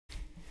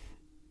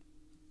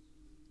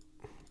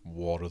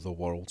War of the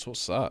Worlds.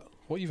 What's that?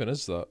 What even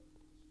is that?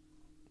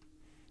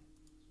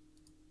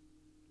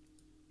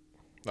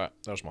 Ah,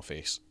 there's my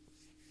face.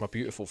 My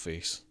beautiful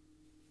face.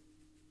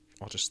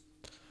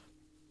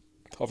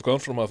 I've gone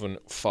from having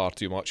far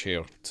too much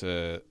hair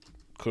to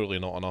clearly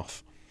not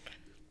enough.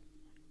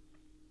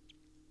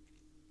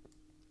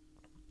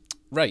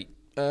 Right.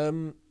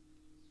 I'm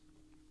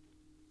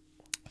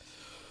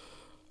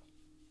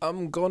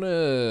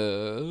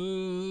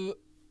gonna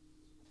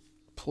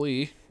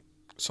play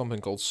something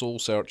called Soul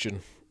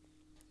Searching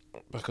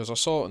because I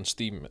saw it on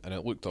Steam and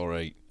it looked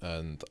alright,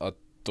 and I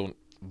don't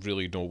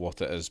really know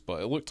what it is,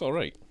 but it looked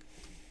alright.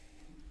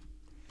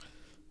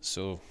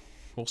 So,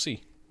 we'll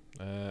see.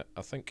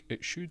 I think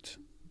it should.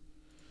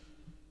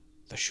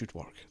 This should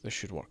work. This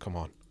should work. Come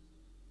on.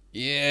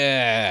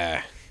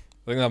 Yeah!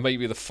 I think that might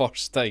be the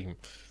first time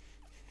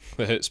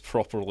that it's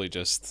properly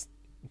just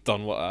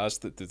done what I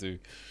asked it to do.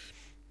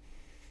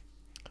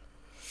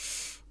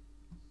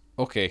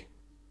 Okay.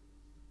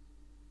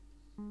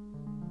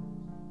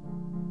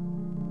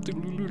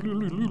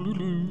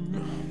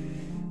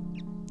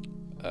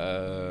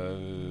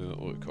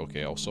 Look,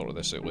 okay, I'll sort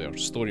this out later.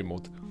 Story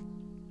mode.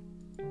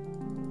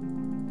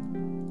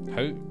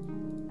 How?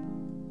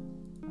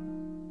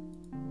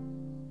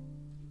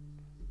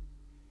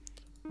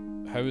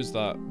 How is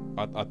that?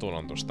 I don't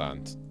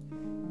understand.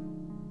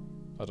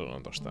 I don't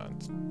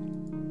understand.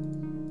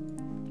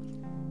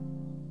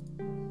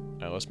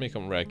 Right, let's make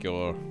them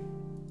regular.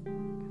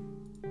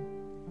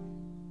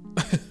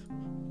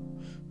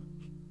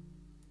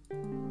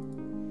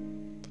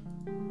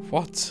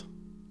 What?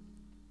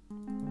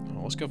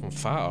 Oh, let's give them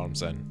fat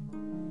arms then.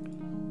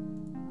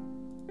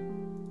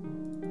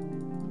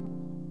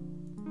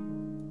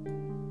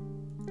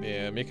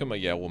 Yeah, make him a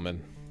yellow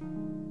man.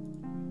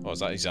 Oh, is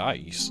that his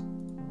eyes?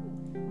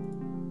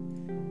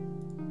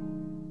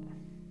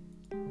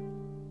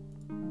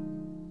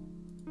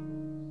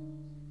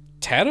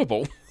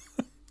 Terrible.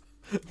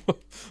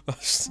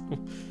 that's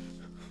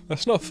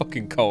not a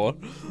fucking colour.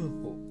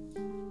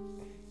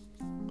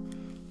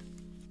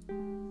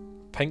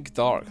 Pink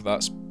dark,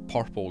 that's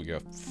purple, you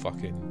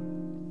fucking...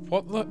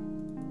 What the...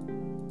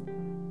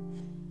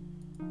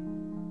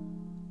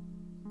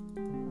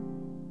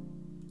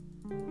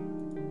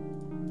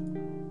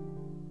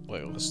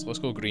 Wait, let's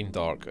go green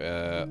dark.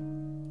 Yeah,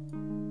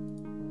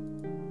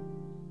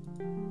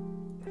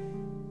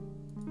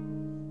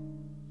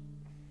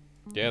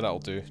 that'll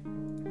do.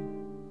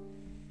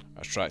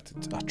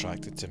 Attracted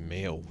to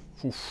male.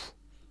 Oof.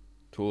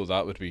 Oh,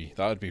 that would be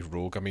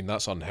rogue. I mean,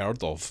 that's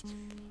unheard of.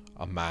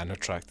 A man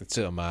attracted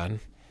to a man.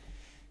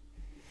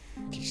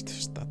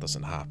 That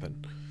doesn't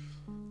happen.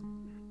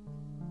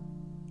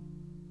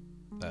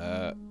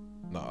 No,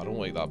 I don't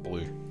like that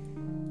blue.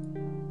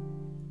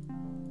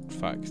 In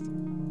fact,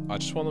 I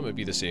just want them to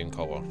be the same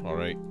colour,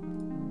 alright?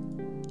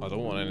 I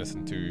don't want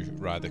anything too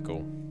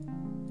radical.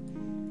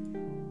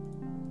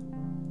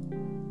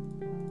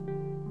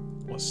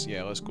 Let's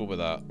go with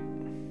that.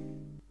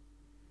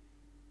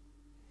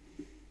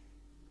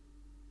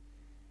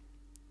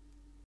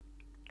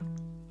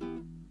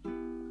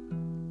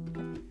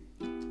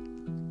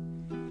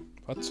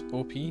 What's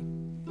OP?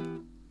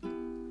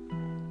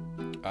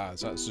 Ah,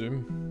 is that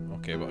zoom?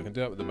 Okay, but I can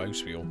do that with the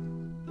mouse wheel.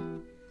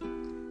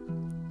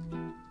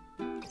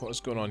 What is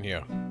going on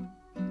here?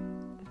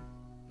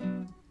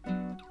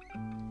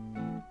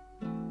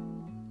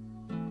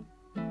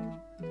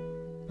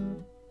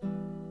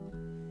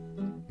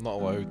 Not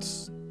allowed.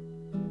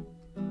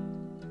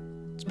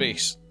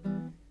 Space.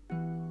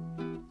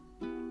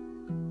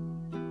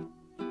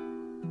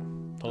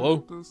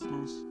 Hello?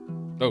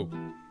 Oh.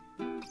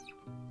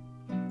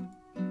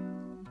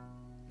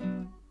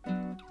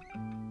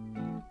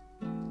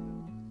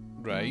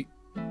 Right.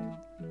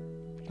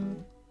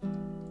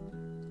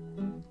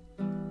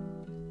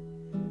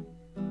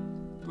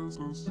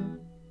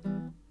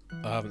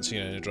 I haven't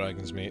seen any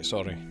dragons, mate,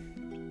 sorry.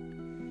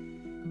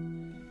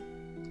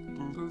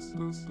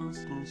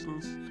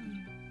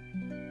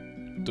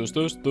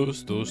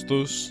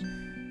 Dos.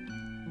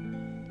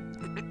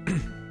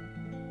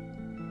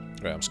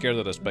 Right, I'm scared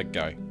of this big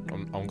guy.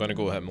 I'm gonna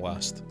go hit him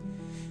last.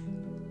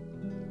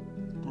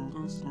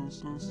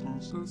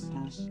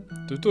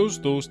 Dos.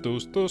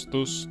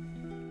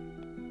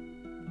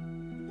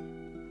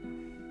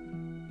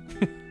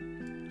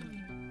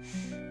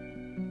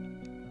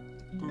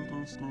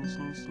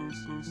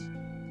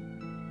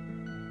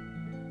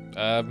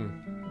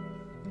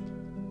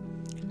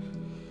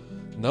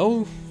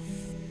 No.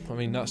 I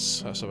mean,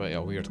 that's a bit of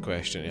a weird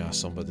question to ask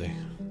somebody.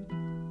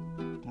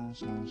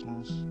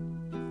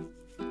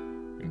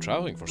 Been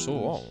travelling for so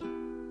long.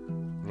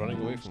 Running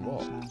away from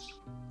what?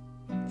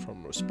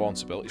 From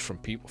responsibility from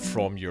people,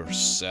 from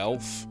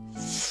yourself.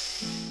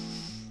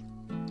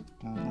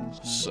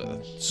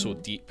 So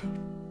deep.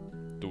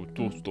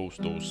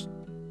 Those.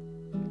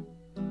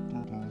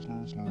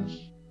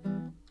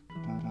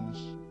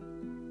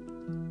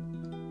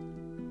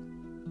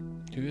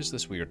 Who is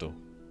this weirdo?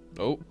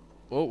 Oh,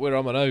 where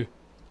am I now?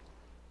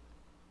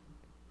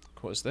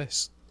 What is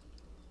this?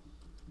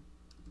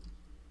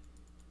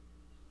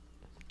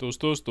 Dos,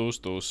 dos, dos,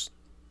 dos.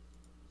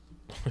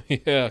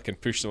 Yeah, I can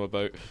push them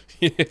about.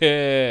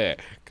 Yeah!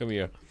 Come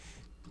here.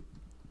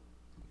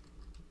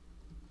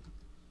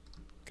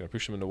 Can I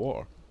push them in the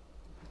water?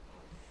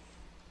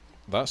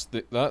 That's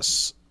the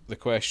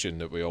question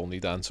that we all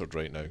need answered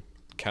right now.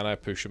 Can I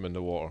push him in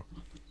the water?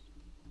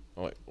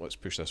 Alright, let's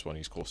push this one,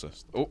 he's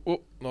closest. Oh,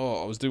 oh,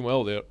 no, I was doing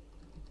well there.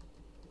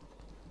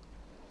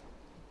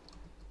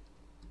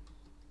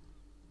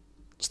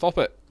 Stop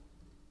it!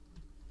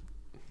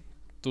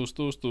 Dos,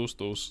 dos, dos,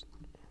 dos.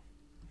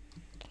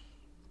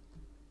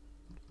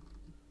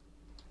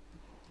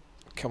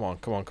 Come on,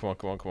 come on, come on,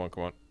 come on, come on,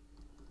 come on.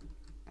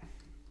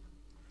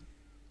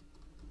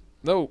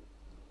 No!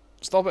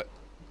 Stop it!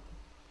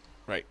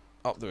 Right,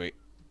 up the way.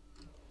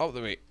 Up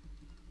the way.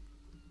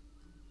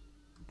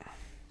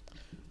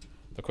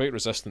 They're quite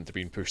resistant to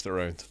being pushed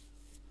around.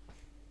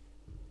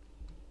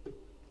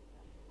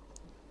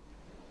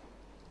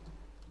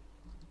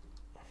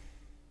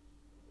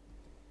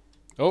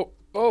 Oh,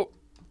 oh,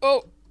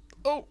 oh,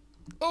 oh,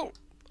 oh,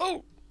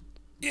 oh!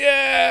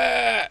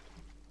 Yeah!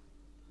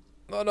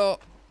 No, no,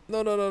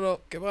 no, no, no,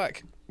 no, get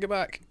back, get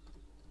back.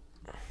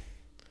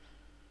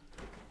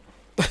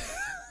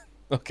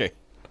 Okay.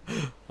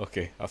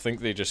 Okay, I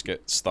think they just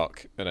get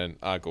stuck and then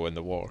I go in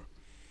the water.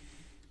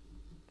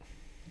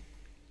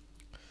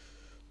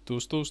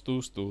 Dos, dos,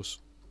 dos, dos.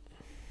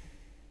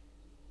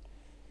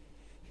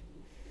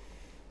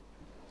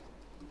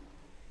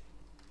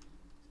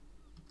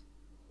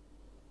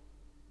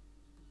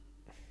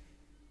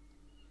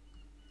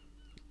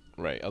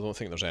 Right, I don't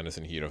think there's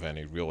anything here of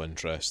any real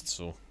interest,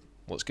 so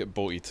let's get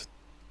boated. Is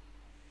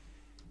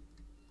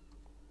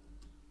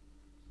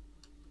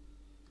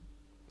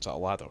that a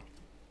ladder?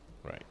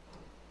 Right.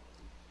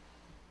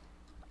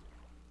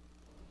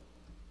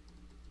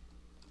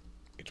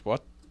 It's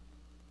what?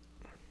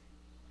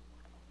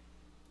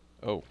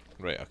 Oh,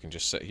 right, I can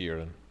just sit here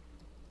and...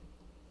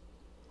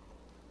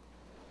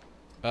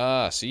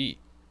 Ah, see.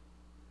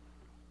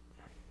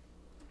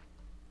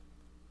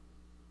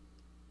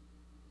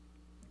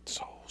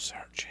 Soul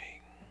searching.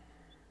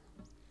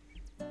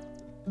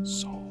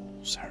 Soul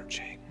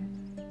searching.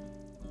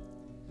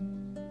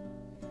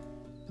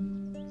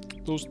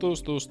 Those.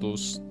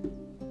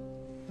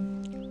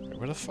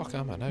 Where the fuck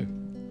am I now?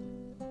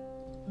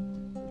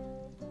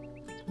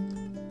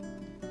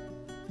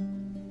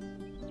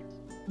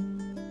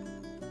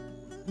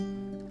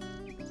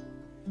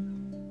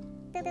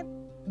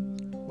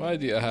 Why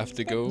do you have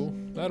to go?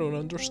 I don't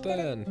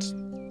understand.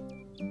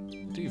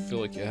 Do you feel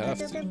like you have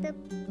to?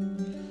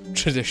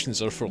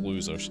 Traditions are for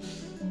losers.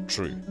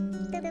 True.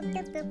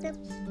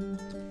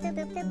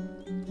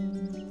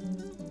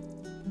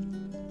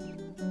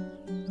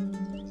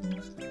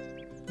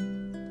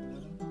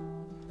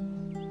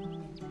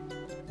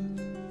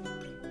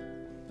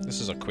 This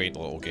is a quaint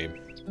little game.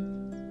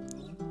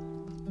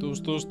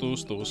 Those. Boop,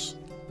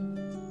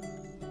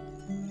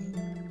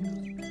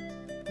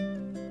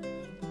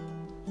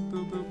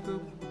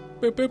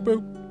 boop,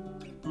 boop.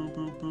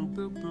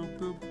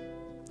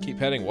 Keep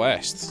heading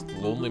west.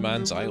 Lonely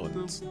Man's Island.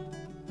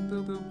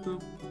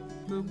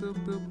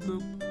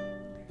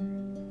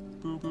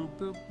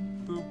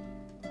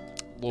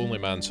 Lonely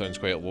Man sounds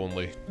quite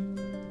lonely.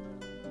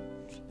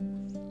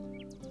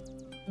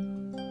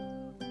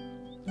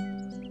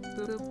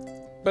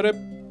 Ba-doop.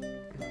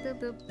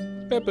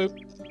 Boop, boop.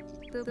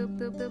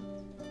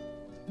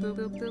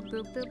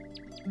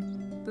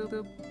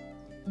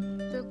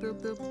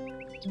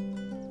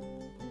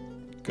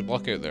 Good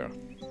luck out there.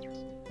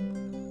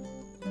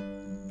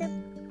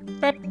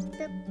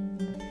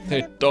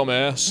 Hey,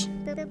 dumbass.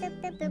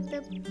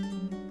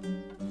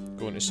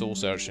 Going to soul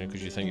searching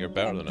because you think you're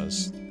better than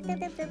us.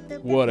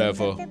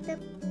 Whatever.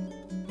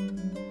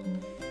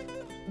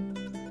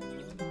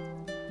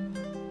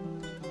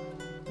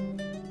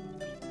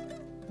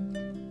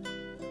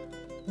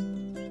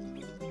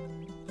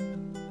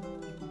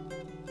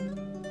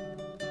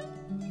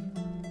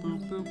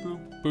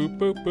 Boop,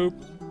 boop, boop.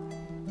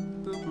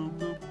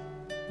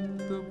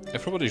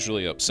 Everybody's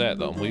really upset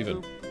that I'm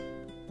leaving.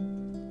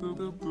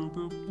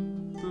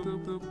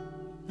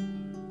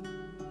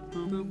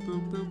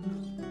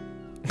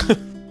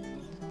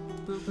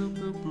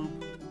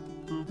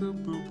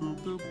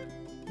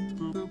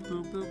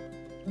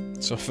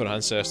 Some of our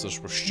ancestors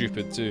were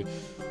stupid too.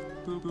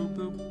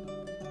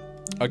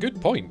 A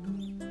good point.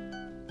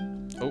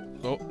 Oh,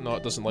 oh, no,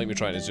 it doesn't like me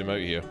trying to zoom out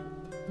here.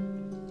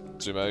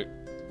 Zoom out.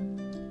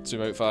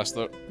 Zoom out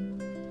faster.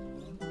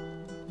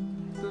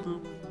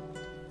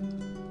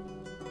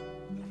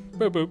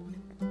 Boop boop.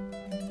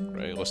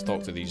 Right, let's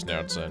talk to these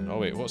nerds then. Oh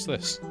wait, what's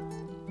this?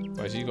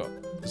 Why has he got...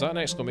 Is that an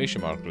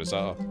exclamation mark or is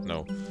that a...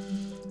 No.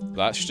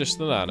 That's just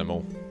an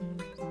animal.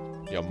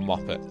 You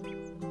muppet.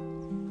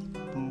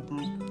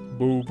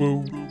 Boo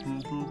boo.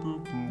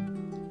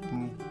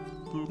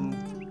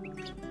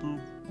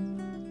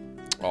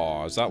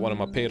 Oh, is that one of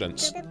my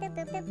parents? Pip,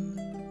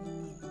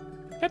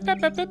 pip,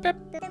 pip, pip, pip.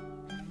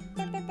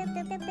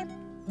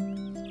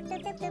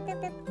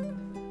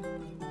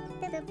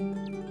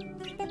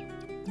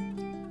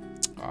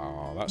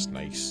 Oh, that's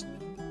nice.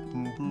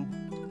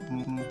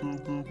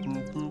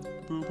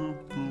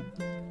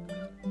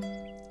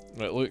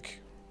 Right, look.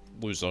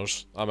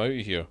 Losers. I'm out of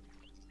here.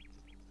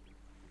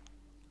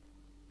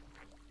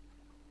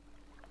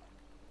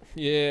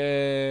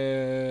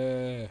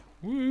 Yeah!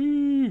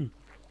 Woo!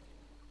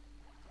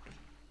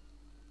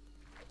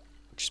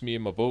 Just me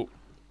and my boat.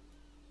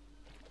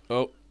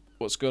 Oh,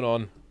 what's going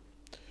on?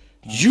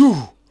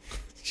 You!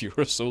 You're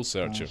a soul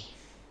searcher.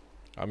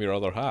 I'm your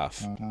other half.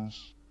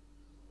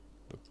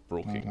 The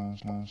broken.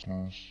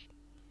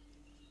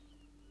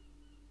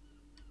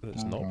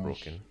 It's not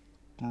broken.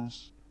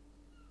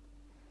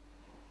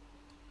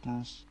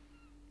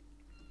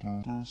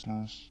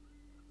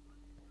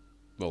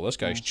 Well, this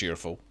guy's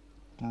cheerful.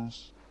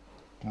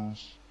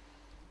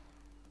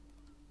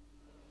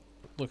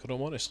 Look, I don't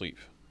want to sleep.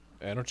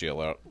 Energy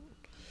alert.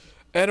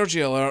 Energy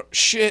alert!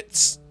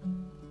 Shit!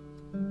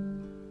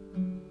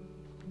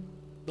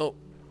 No.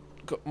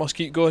 Must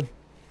keep going.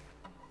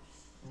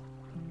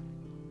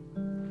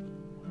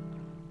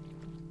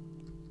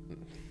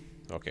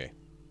 Okay.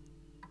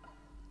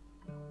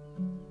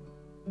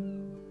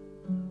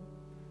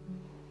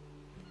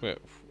 Wait,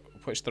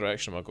 which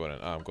direction am I going in?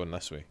 Ah, I'm going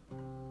this way.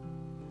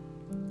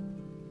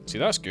 See,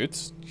 that's good.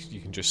 You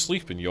can just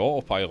sleep and you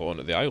autopilot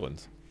onto the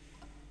island.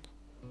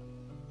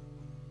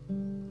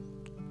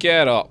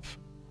 Get up!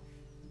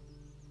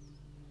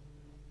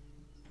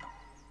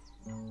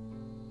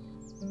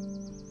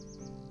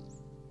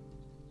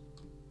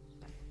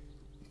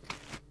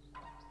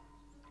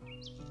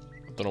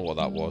 I don't know what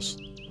that was.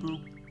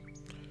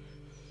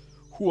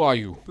 Who are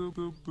you?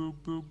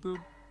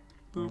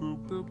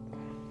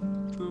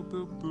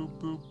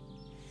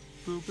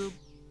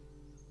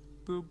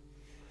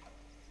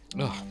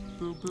 Ugh,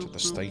 to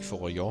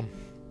stifle a yawn.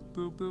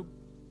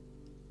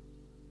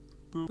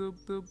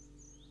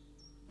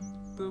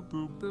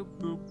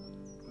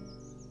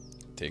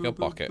 Take a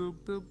bucket. Boop,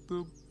 boop,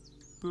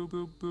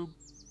 boop.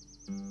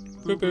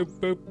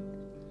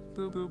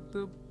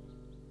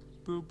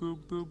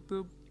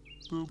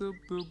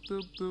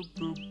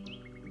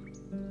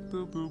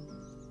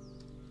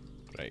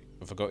 Right,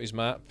 have I got his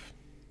map?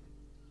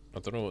 I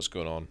don't know what's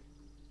going on.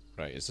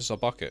 Right, is this a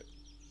bucket?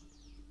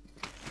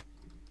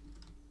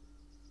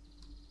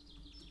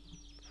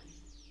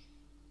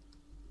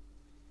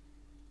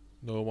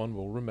 No one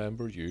will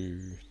remember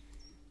you.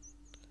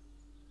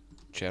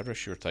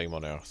 Cherish your time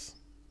on Earth.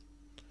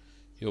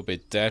 You'll be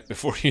dead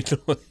before you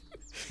know it.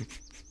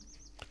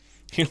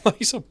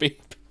 Eli's a babe.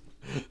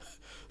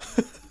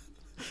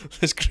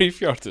 This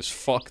graveyard is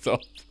fucked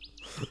up.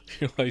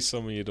 Eli's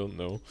something you don't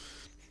know.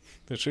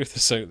 The truth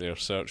is out there,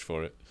 search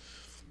for it.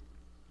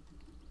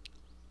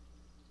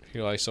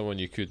 Here lies someone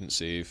you couldn't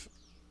save.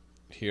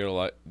 Here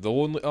like the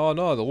lonely. Oh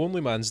no, the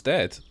lonely man's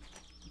dead.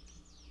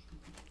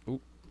 Ooh.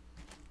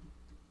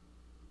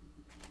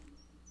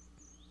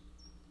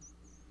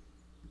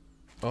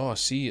 Oh, I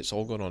see. It's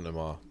all gone onto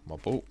my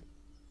boat.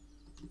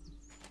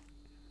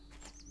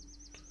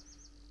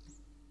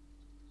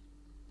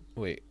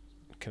 Wait,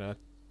 can I?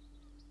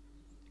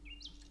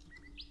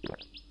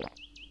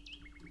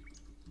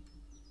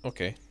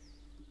 Okay.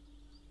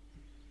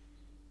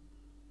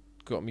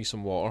 Got me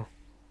some water.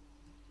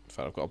 In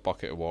fact, I've got a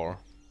bucket of water.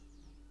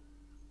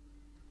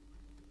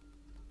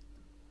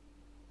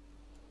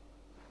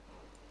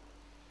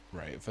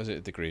 Right,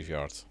 visited the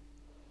graveyard.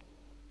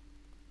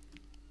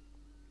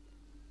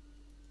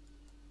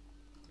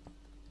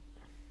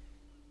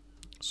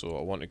 So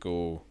I want to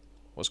go...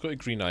 Let's go to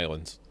Green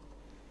Island.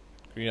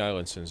 Green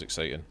Island sounds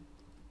exciting.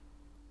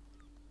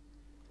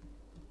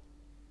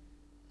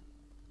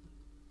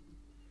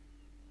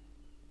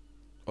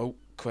 Oh,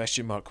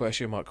 question mark,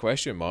 question mark,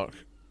 question mark.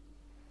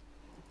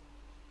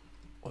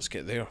 Let's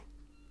get there.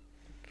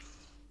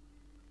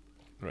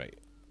 Right.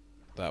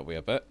 That way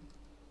a bit.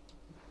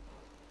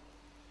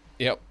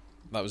 Yep,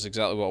 that was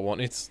exactly what I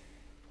wanted.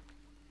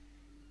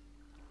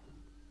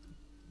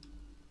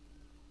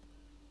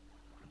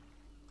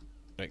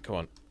 Right, come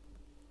on.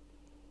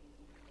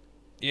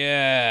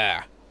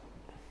 Yeah!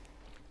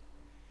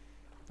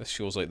 This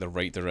feels like the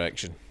right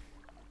direction.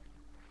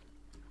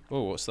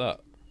 Oh, what's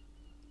that?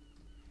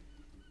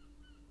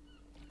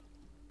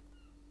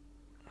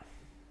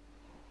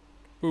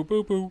 Boo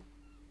boo boo.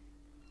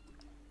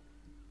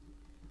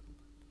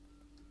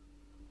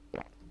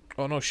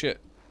 Oh no, shit.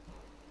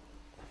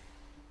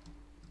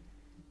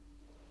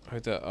 How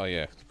did that? Oh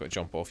yeah, I've got to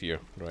jump off here.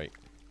 Right.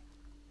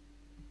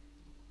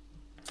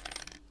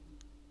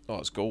 Oh,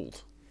 it's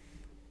gold.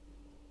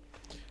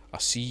 I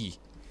see.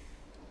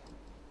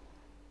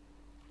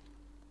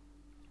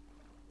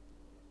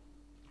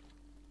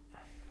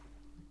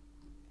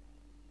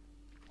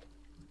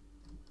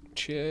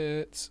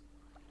 Shit.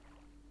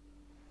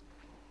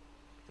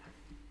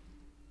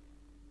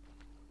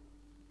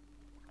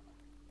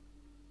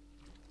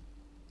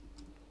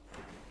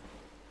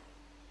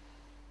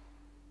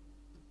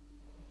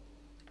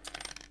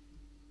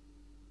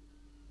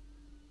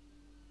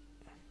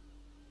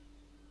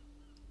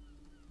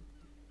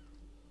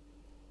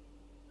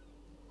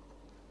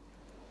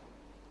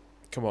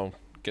 Come on,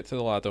 get to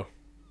the ladder.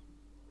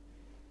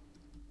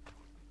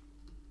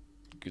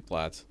 Good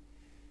lad.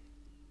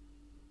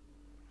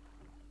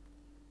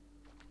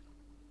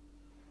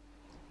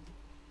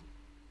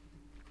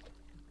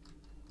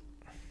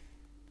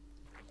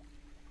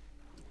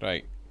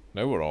 Right,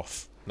 now we're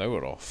off. Now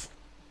we're off.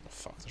 Oh,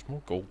 fuck, there's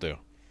more gold there.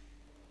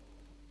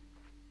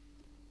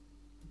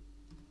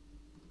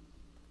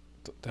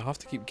 They have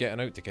to keep getting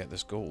out to get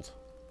this gold.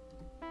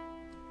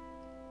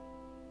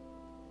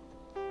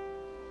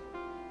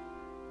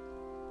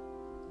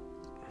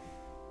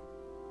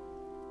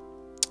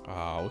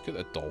 Ah, look at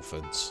the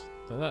dolphins.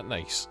 Isn't that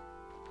nice?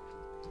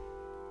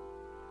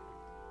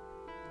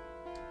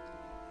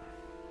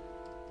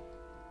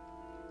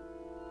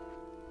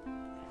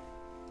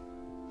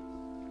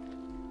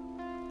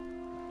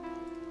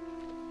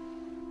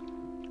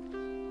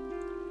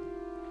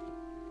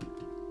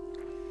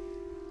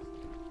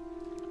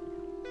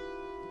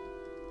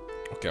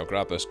 Okay, I'll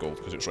grab this gold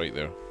because it's right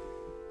there.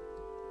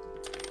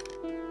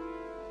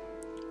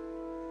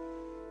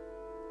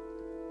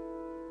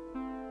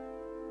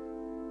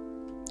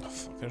 Oh,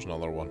 fuck, there's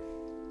another one.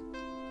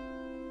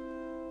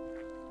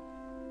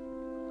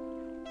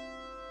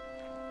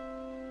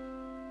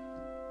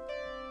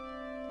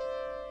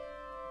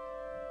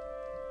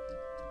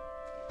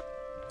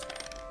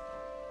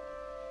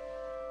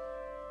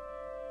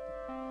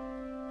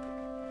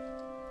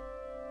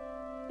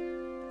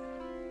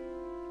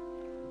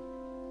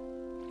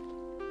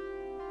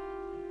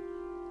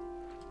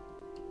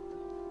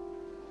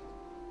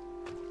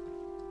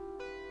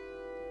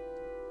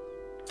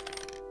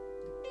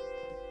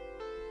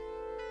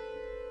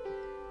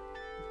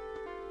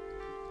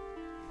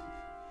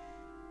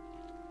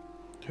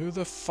 Who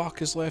the fuck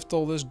has left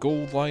all this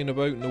gold lying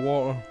about in the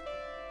water?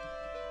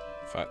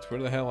 In fact,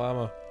 where the hell am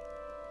I?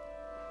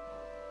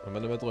 I'm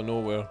in the middle of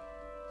nowhere.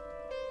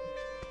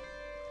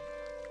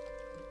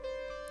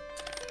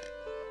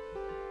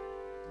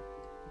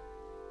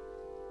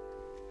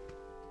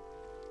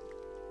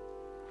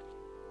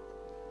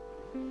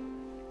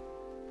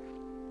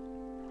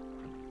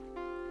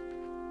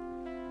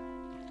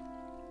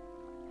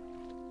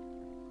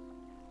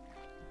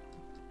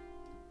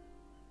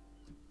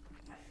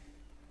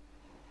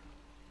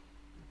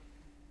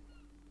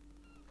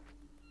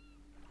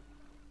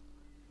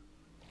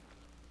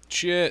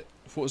 Shit!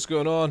 What's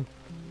going on?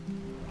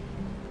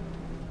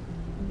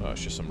 Oh,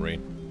 it's just some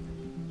rain.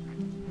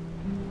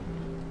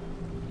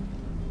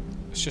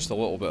 It's just a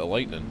little bit of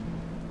lightning.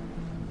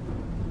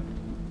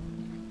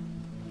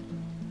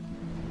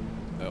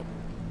 Nope.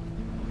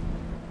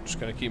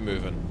 Just gonna keep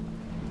moving.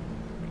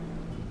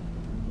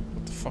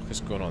 What the fuck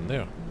is going on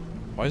there?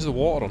 Why is the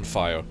water on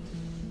fire?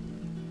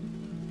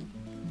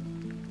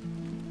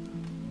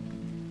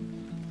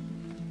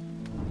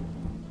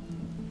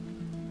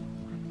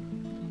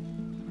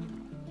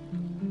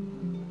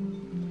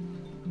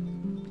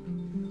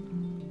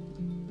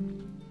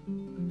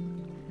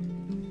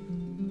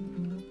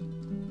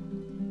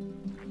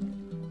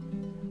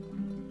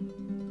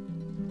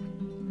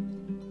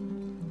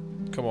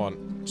 Come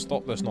on,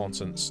 stop this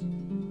nonsense.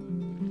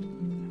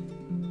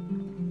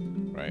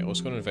 Right,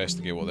 let's go and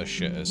investigate what this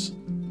shit is.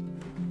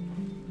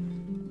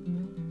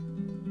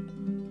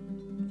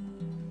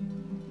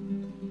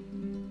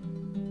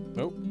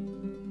 Nope.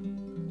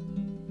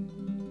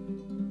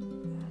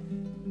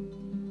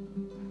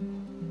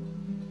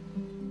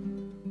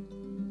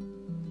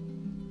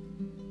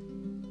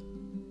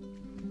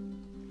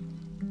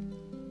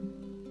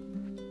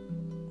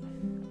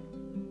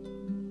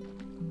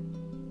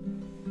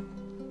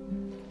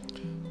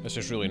 This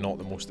is really not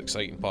the most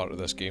exciting part of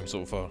this game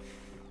so far.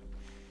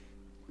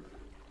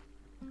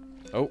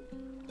 Oh,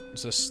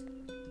 is this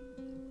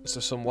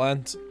some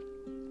land?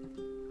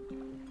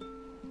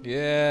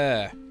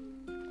 Yeah.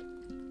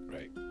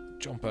 Right,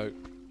 jump out.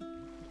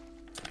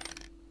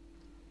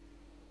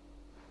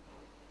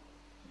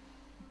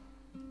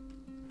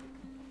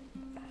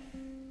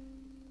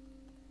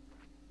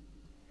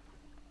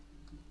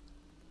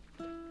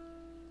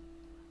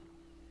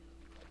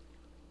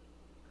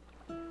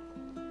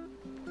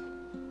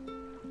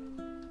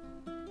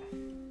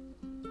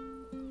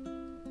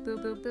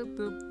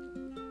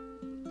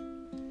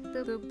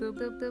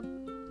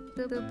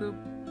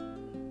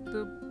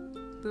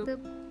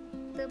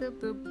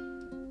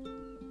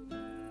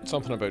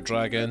 Something about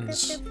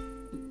dragons.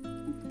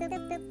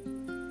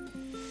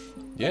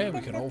 Yeah,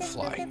 we can all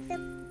fly.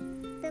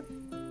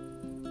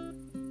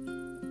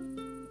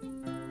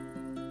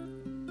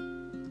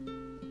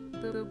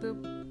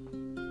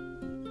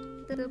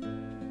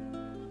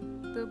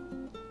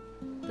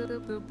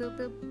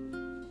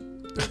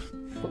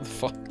 What the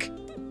fuck?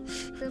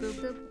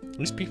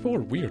 These people are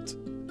weird.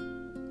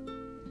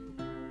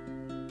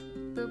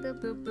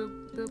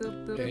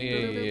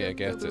 Yeah, I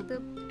get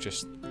it.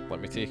 Just let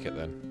me take it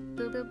then.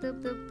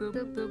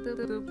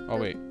 Oh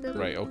wait,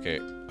 right, okay,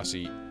 I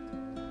see.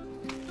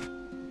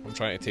 I'm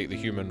trying to take the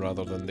human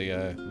rather than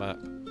the map.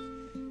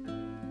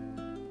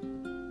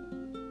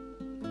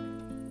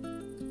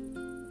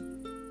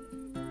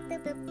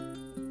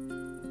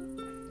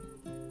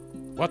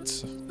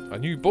 What? A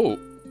new boat?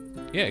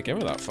 Yeah, give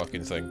me that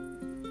fucking thing.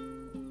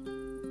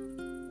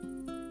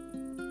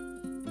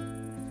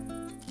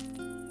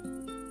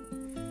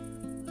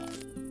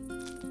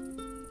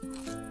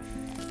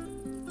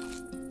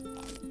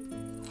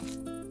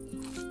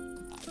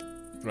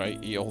 Right,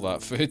 eat all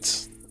that food.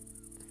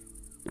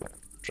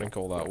 Drink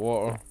all that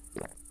water.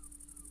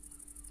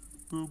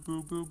 Boop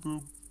boop boop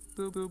boop.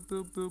 Boop boop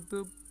boop boop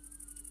boop.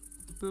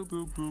 Boop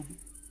boop boop.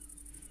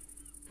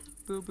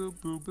 Boop boop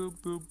boop boop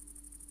boop.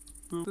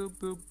 Boop boop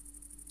boop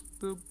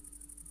boop.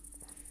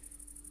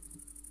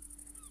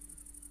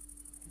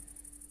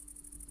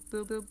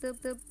 Boop boop boop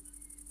boop.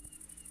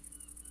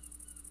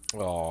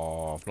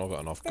 Oh, I've not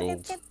got enough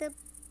gold.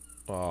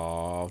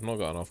 Oh, I've not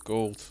got enough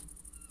gold.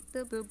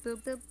 Boop boop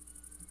boop boop.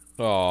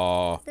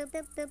 Oh. Boop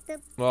boop boop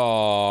boop.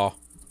 Oh.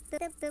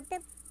 Boop boop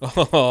boop.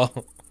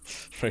 Oh.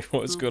 Right,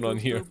 what's going on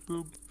Boop here?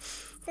 boop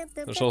boop.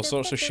 There's all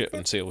sorts of shit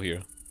on sale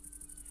here.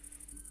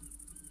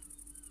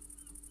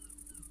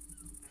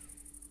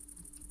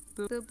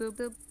 Boop boop boop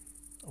boop.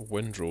 A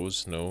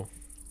windrose, no.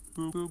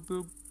 Boop boop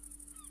boop.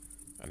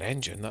 An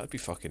engine, that'd be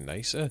fucking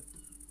nice, eh?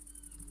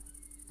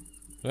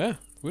 Yeah,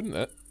 wouldn't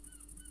it?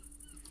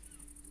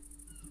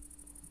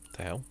 What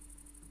the hell?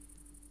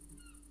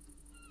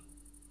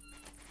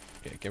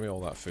 Yeah, give me all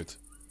that food.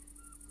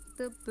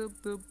 Boop boop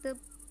boop boop.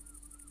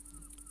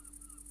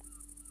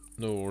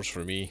 No ores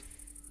for me.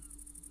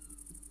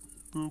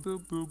 Boop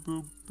boop boop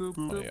boop boop.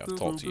 Oh yeah, I've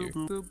talked to you.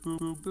 Boop boop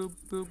boop boop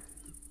boop.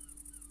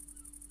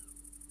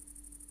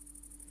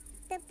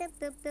 Boop boop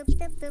boop boop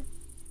boop boop.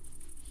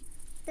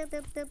 Boop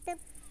boop boop boop.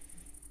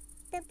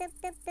 Boop boop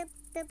boop boop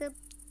boop boop.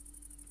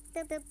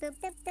 Boop boop boop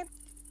boop boop.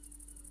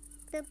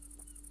 Boop.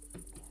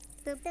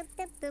 Boop boop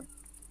boop boop.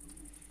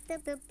 Boop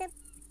boop boop.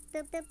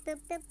 Boop boop boop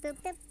boop boop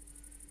boop.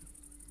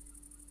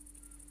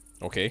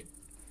 Okay.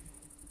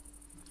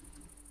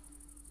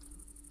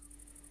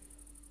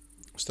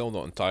 Still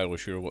not entirely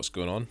sure what's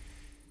going on.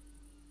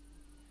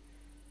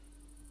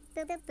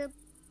 Boop boop boop.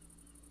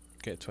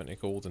 Get 20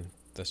 gold and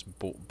this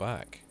boat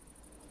back.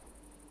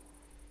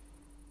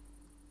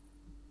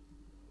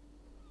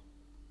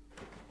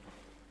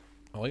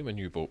 I like my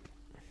new boat.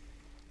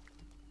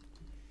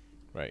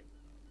 Right.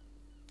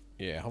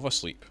 Yeah, have a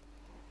sleep.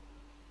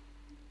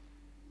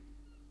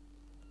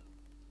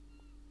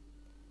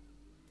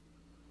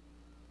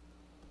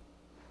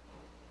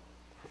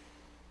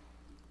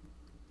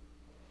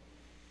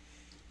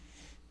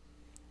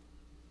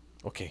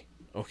 Okay,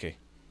 okay.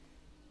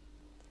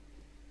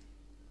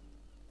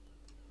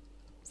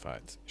 In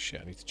fact,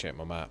 shit, I need to check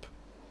my map.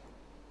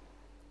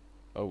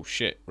 Oh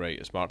shit, right,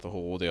 it's marked a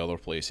whole load of other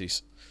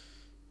places.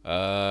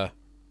 There's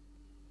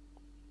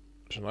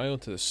an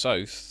island to the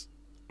south,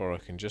 or I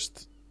can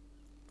just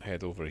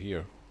head over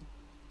here.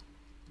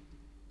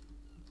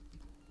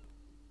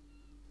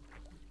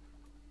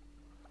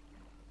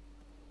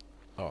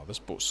 Oh, this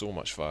boat's so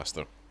much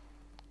faster.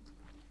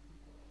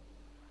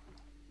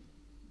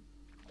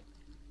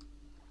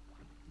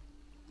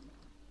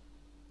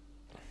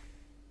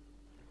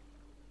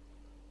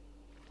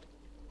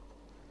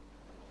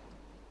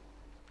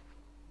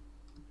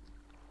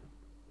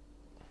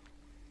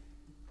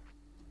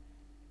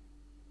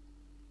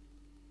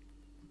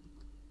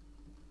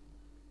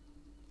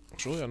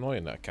 It's really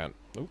annoying that I can't...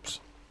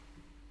 Oops.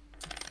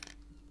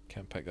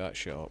 Can't pick that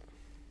shit up.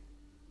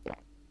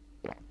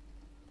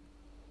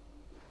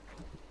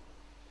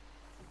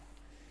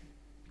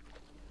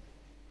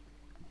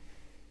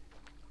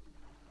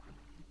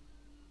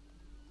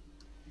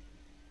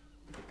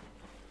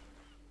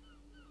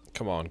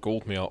 Come on,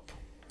 gold me up.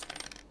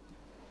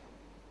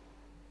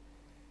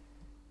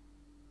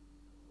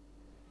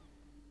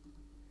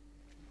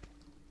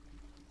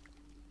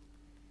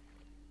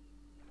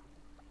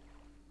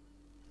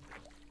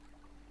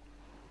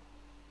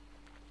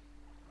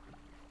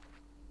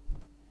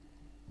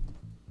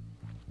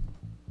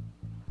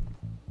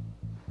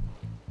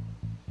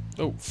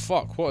 Oh,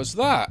 fuck, what is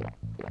that?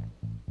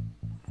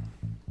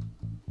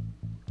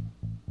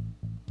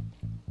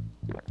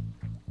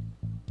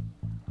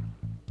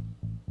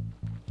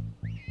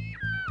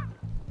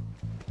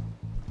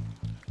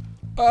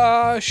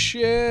 Ah,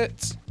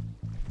 shit!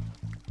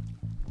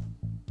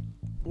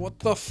 What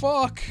the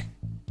fuck?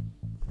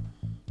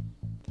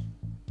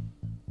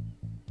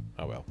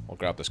 Oh well, I'll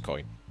grab this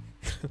coin.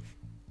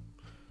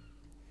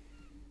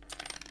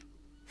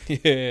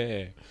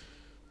 Yeah!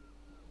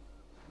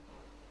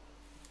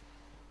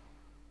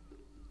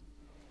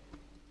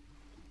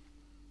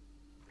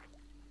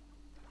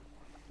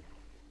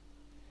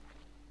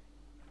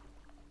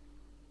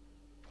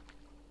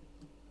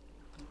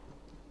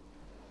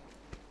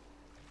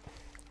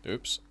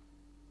 Oops.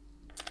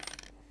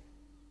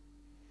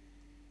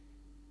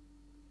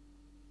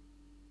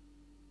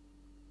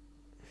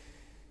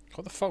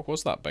 What the fuck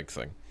was that big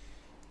thing?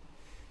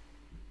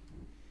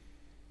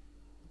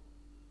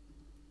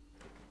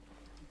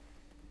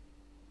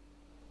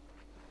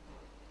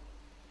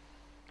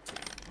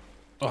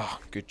 Ah, oh,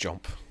 good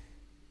jump.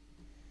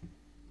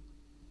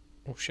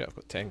 Oh shit, I've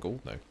got 10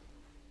 gold now.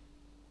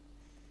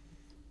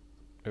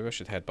 Maybe I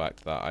should head back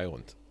to that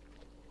island.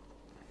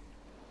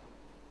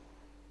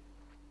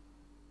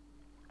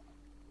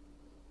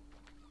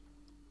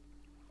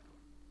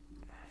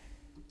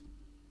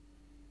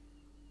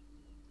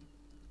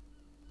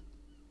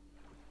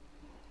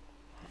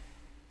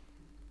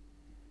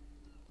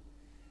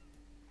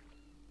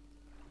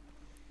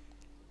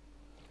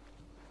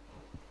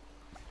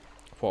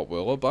 What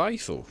will I buy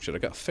though? Should I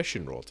get a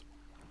fishing rod?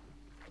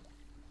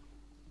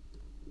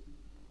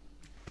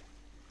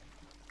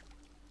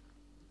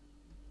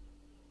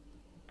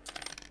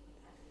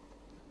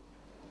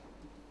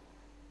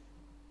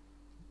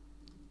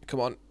 Come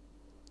on.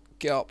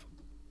 Get up.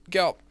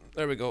 Get up.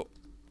 There we go.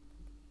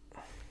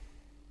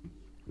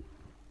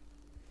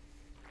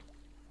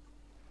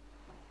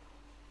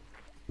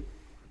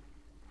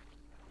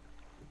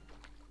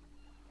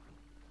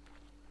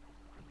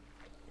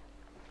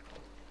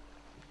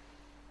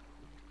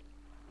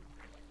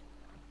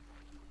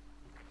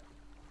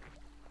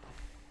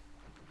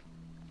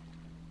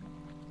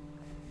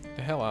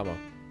 The hell am I?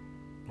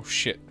 Oh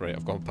shit, right,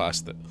 I've gone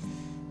past it.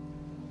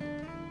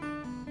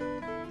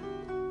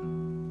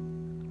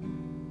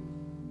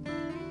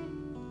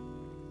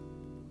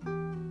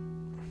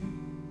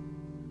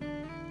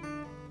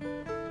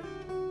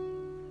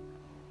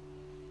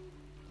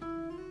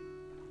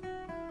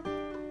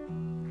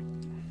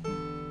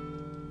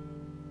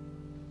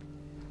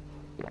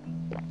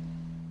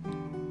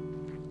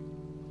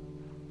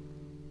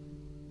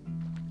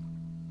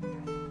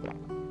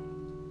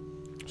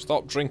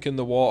 Stop drinking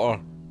the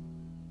water.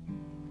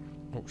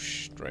 Oh,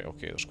 right,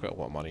 okay, there's quite a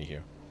lot of money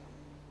here.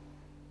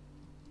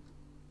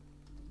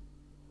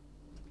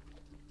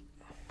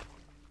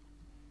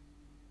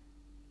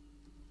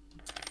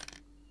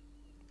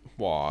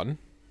 One.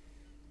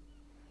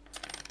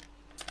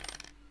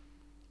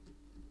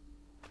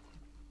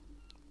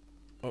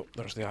 Oh,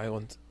 there's the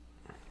island.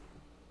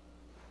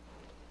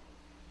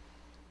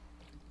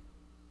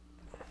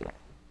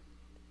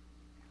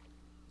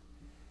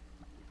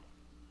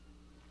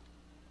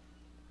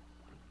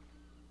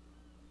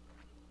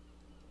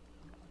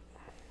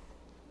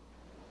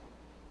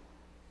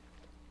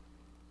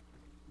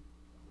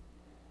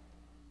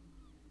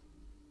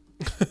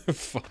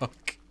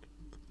 Fuck.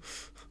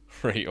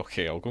 Right,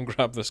 okay, I'll go and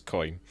grab this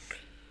coin.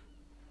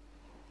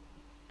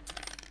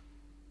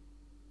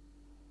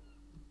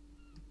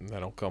 And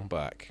then I'll come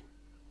back.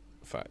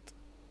 In fact,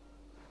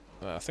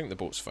 I think the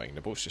boat's fine.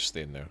 The boat's just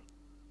staying there.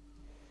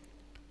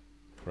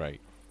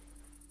 Right.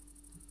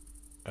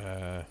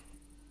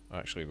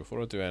 Actually,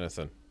 before I do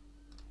anything,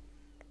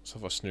 let's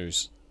have a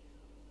snooze.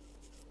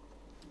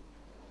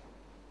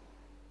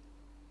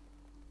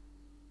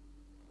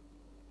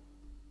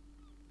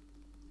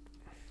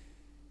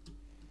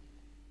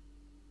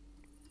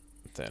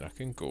 Then I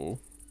can go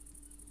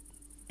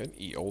and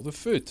eat all the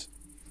food.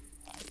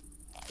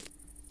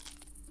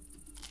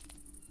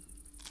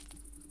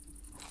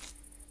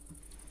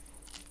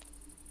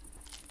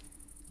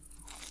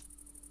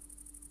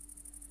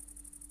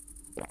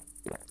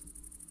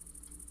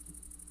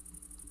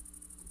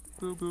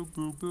 Boop, boop,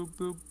 boop, boop,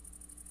 boop.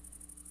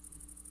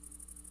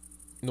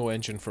 No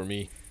engine for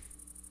me.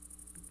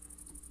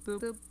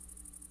 Boop, boop.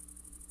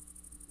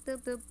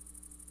 Boop boop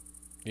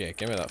Yeah,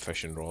 give me that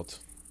fishing rod.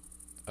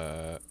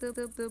 boop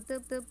boop boop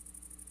boop boop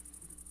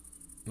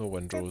No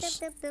windrows.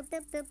 boop boop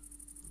boop boop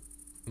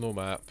No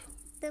map.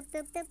 boop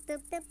boop boop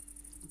boop boop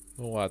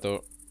No ladder.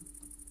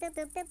 boop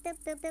boop boop boop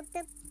boop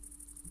boop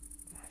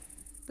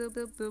boop boop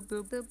boop boop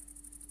boop boop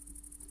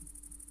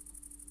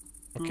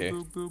Okay,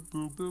 Boop, boop,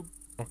 boop, boop.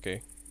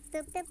 okay.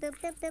 boop boop boop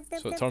boop boop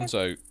boop So it boop turns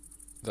out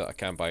that I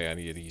can't buy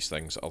any of these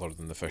things other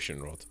than the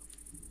fishing rod.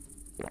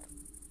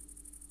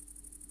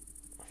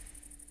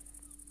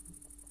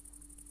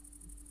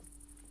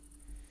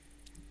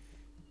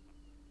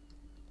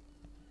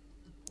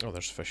 Oh,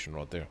 there's a fishing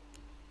rod there.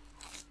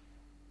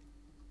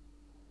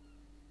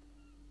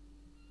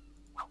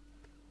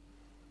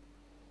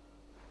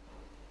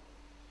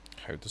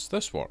 How does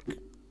this work?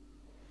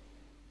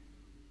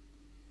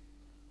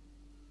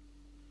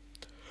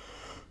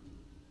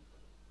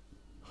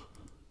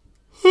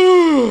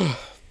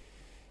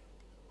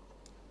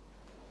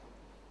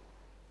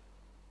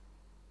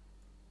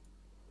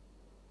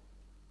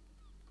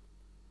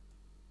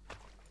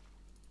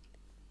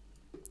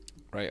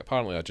 Right,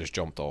 apparently I just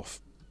jumped off.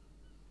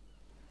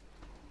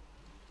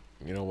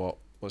 You know what?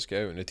 Let's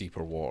get out in the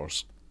deeper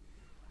waters.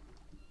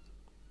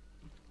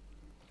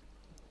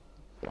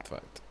 In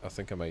fact, I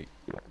think I might...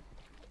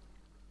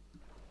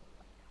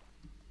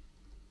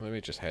 Let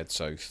me just head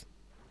south.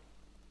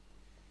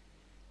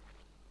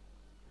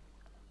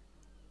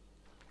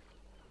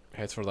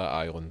 Head for that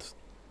island.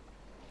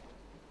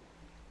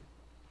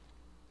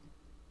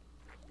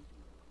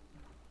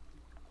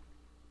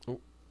 Oh,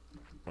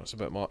 that's a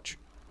bit much.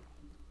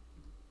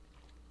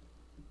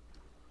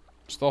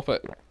 Stop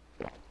it.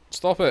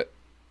 Stop it.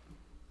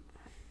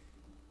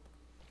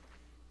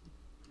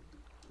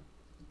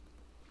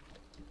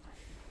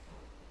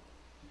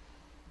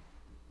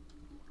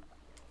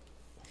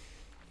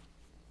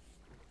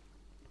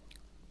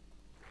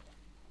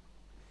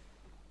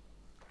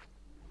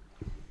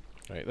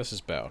 Right, this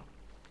is better.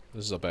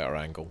 This is a better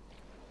angle.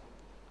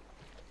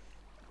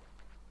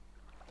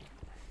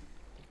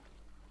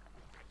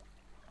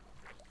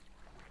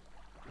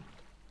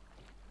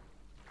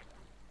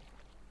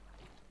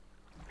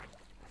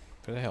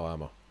 Where the hell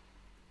am I?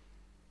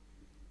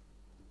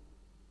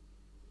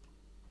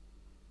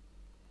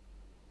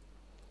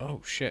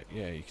 Oh shit,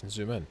 yeah, you can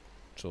zoom in.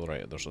 So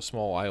right, there's a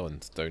small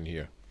island down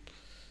here.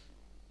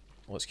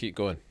 Let's keep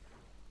going.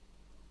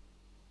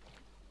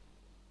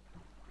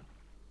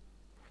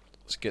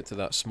 Let's get to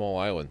that small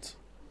island.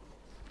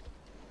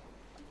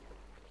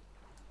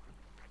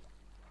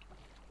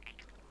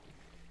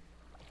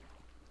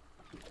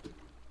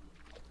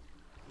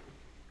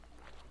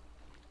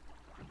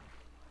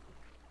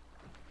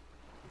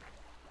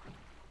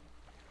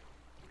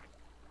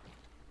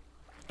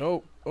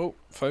 Oh, oh,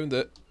 found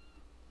it.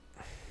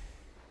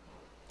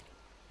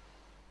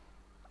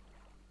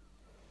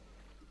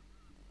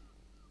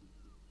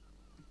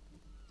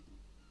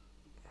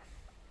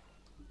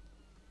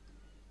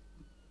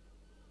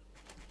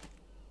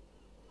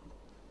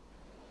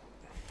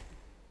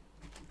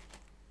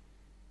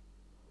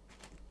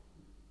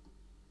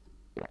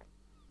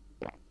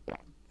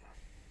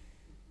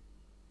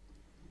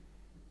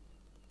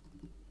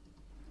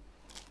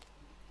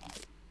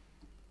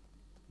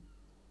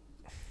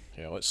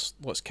 Yeah,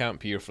 let's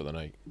camp here for the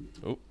night.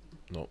 Oh,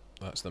 no,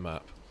 that's the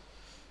map.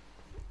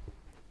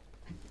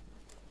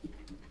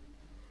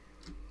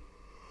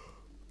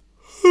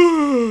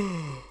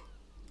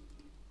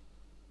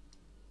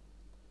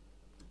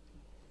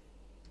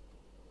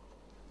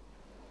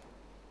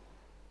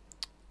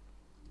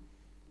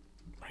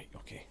 Right,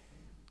 okay.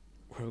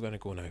 Where are we gonna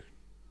go now?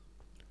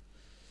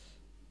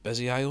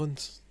 Busy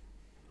Island?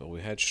 Will we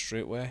head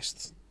straight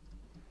west?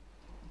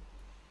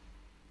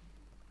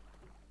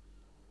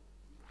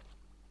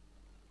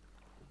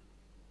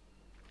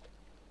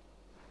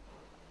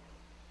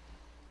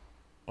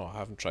 Oh, I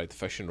haven't tried the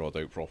fishing rod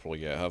out properly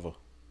yet, have I?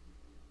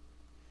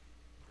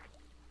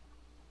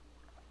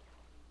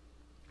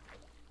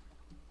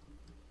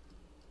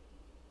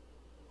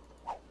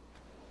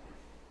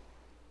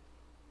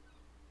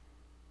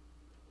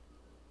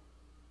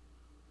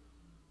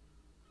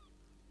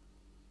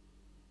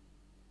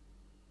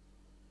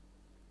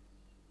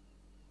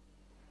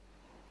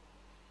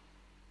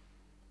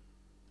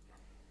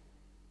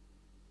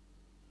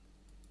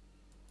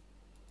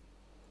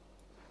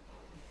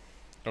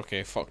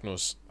 Okay, fuck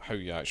knows how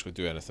you actually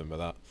do anything with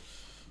that.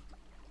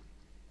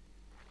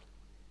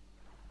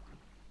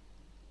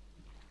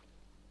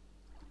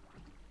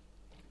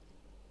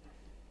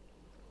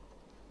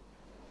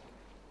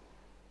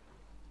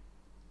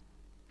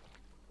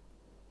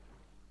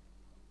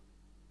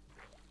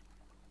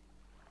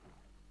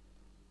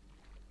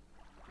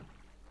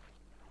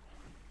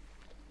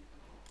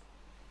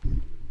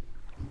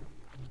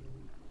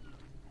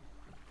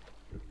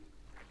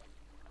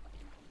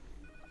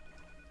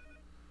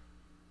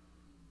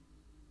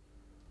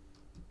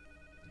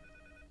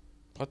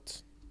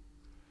 What?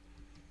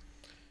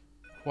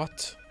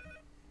 What?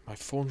 My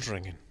phone's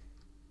ringing.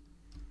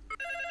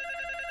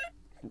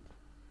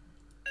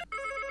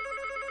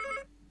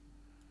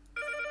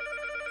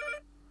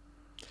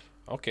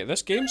 Okay,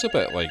 this game's a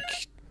bit like...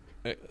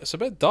 It's a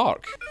bit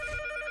dark.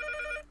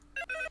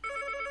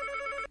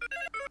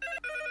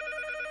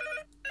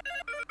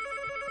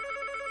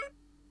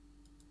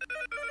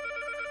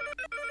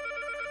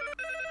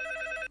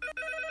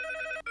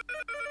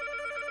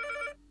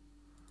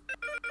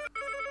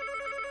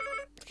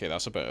 Okay,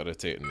 that's a bit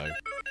irritating now.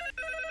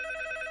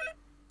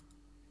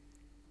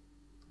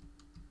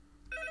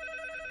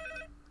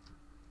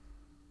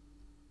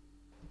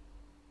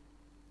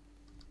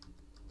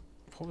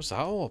 What was that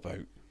all about?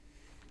 It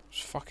was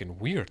fucking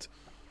weird.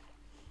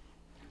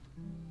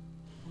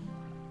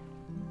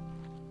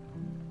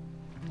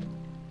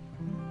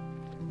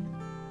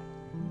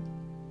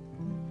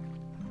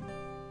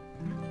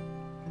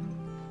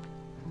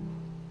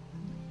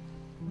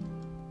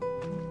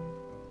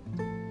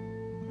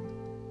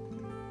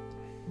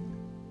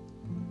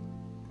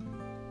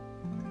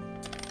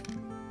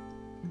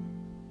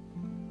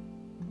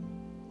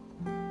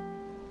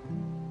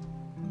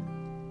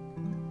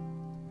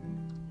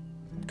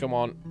 Come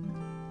on.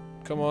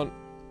 Come on.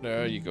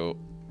 There you go.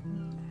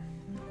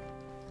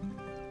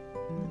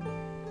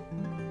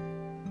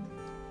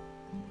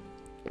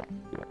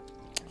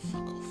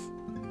 Fuck off.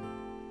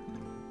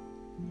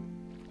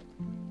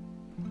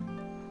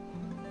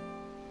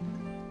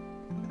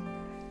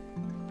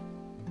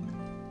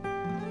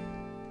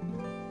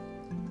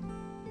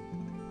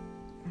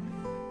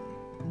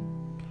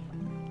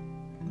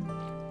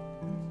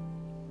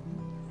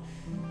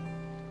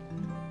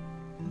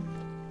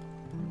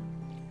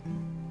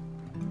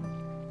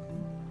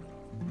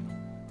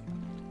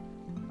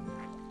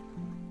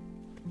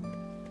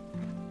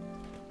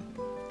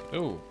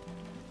 Oh.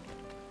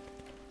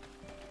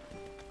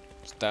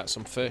 Is that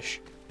some fish?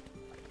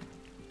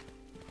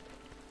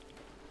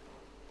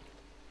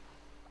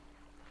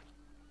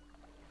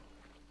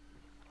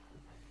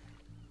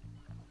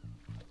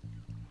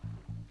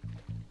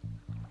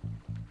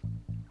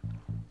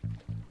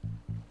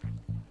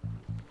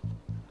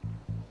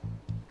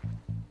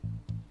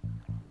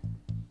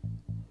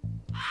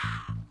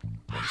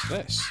 What's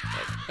this?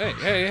 Hey,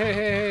 hey, hey, hey,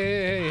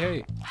 hey, hey,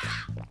 hey.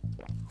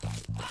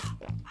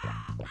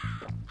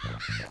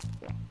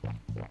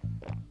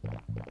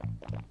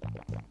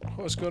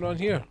 What's going on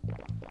here?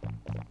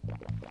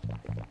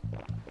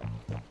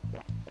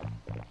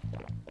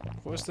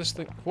 What is this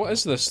thing? What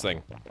is this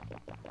thing?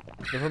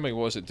 Never mind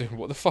what is it doing.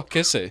 What the fuck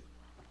is it?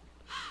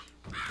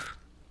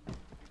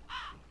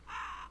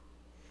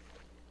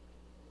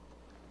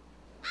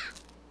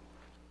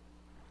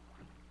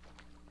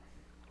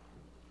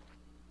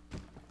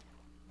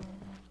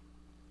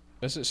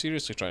 Is it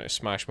seriously trying to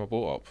smash my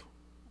boat up?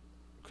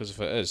 Because if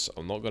it is,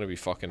 I'm not going to be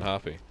fucking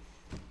happy.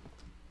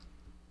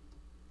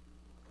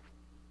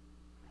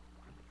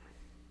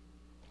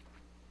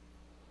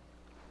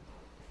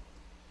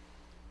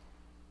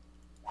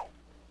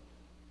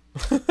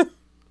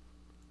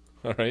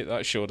 Alright,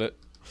 that showed it.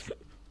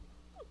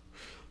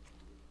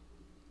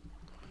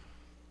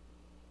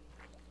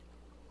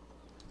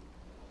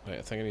 Right,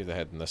 I think I need to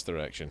head in this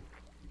direction.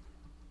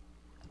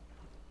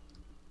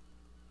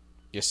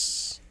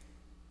 Yes.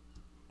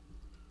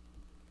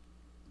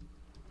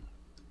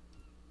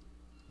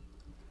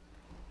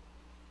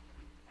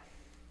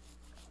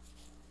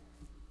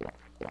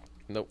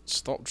 Nope,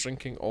 stop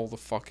drinking all the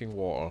fucking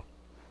water.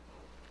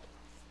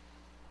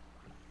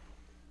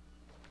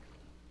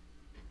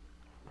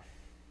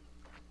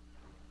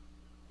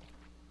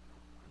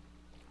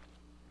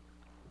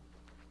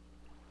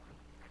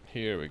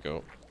 Here we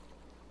go.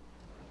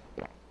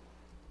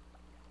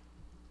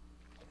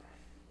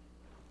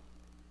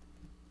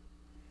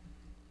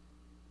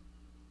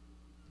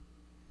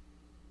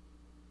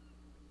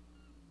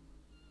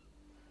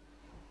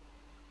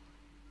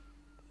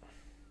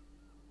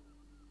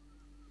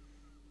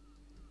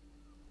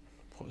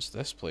 What's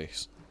this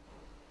place?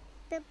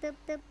 Dup, dup,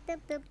 dup, dup,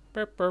 dup.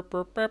 Burp, burp,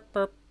 burp, burp,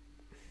 burp.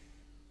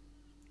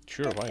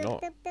 Sure, why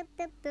not? Dup, dup,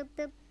 dup, dup,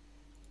 dup.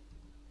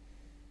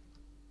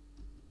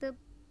 Dup.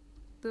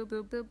 Dup,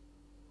 dup, dup.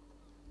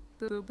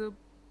 Dup, dup.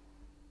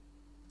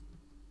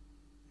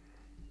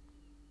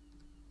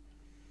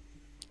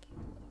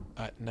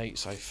 At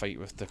nights I fight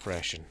with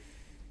depression.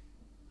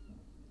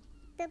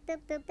 Dup, dup,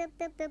 dup, dup,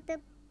 dup, dup,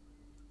 dup.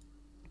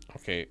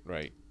 Okay,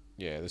 right.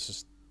 Yeah, this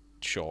is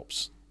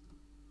shops.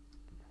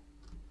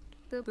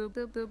 Dup, dup,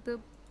 dup, dup, dup.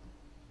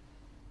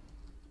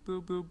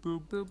 Dup, dup,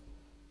 dup, dup.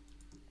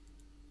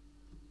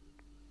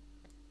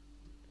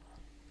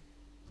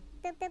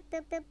 Dup, dup,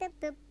 dup, dup, dup,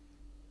 dup.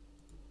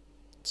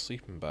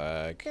 Sleeping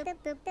bag.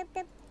 Dup, dup, dup,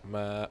 dup.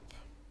 Map.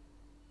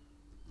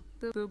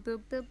 Dup, dup,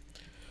 dup, dup.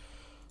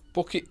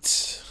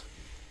 Bucket.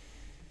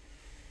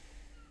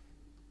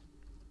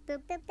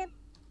 Dup, dup, dup.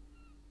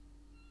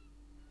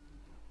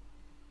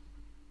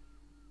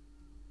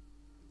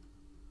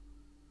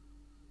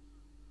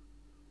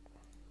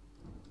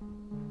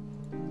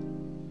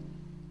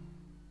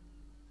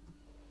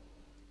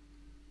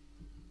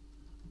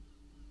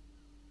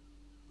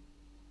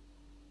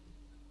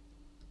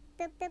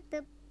 Dup, dup,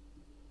 dup.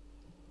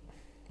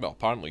 Well,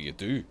 apparently you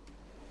do. You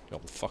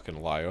old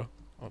fucking liar.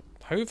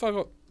 How have I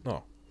got...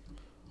 No.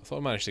 I thought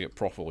I managed to get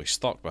properly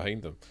stuck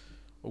behind them.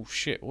 Oh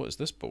shit, what is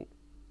this boat?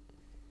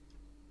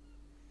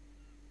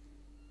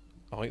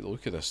 I like the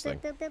look of this thing.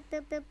 Dup, dup,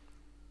 dup, dup, dup.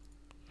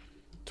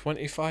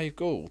 25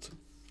 gold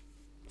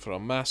for a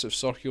massive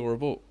circular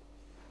boat.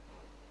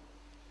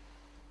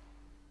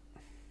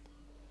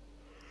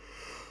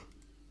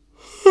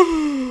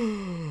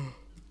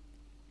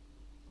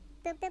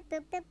 Dup, dup,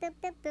 dup, dup, dup,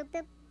 dup, dup,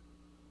 dup.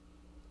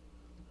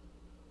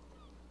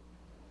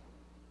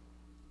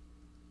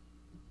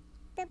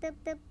 Dup, dup,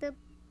 dup, dup.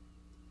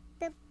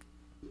 Dup,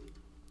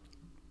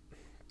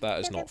 That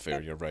is not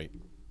fair, you're right.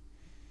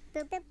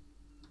 dup, dup,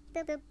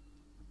 dup, dup.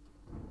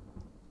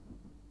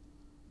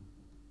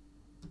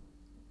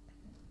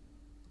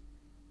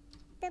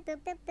 Dup, dup,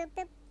 dup, dup,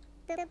 dup.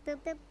 Dup, dup,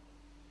 dup, dup.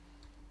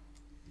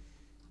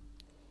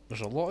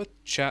 There's a lot of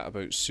chat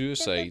about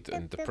suicide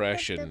and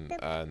depression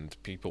and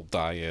people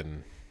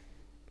dying.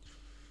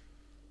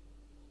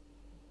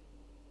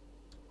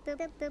 Dup,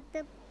 dup, dup,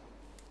 dup.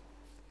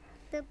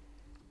 Dup.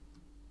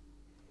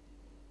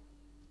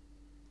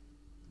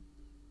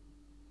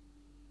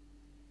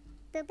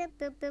 Dup, dup,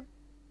 dup, dup.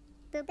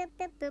 Dup, dup,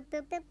 dup, dup,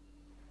 dup, dup.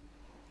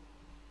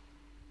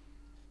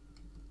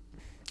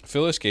 I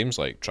feel this game's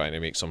like trying to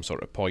make some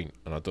sort of point,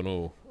 and I don't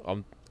know.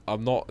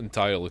 I'm not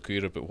entirely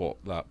clear about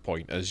what that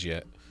point is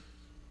yet.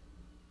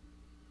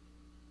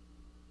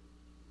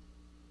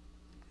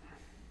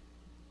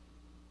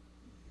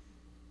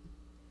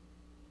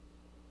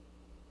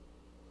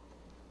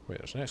 Wait,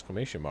 there's an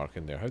exclamation mark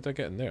in there. How did I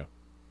get in there?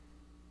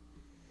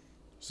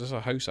 Is this a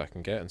house I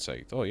can get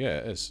inside? Oh yeah,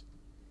 it is.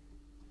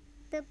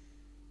 Dup.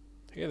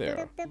 Hey there.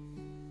 Dup, dup.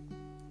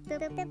 Dup,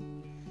 dup, dup.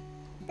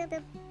 Dup,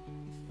 dup.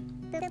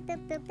 Dup, dup,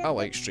 dup, dup, I dup.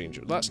 like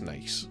strangers. That's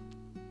nice.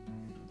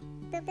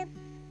 Dup, dup.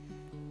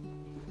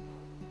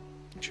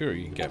 Sure,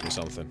 you can get me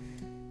something.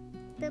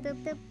 Dup,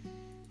 dup, dup.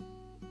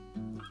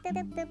 Dup,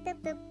 dup, dup,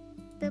 dup, dup.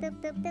 Dup,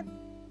 dup, dup, dup.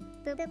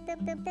 Dup, dup,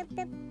 dup, dup, dup,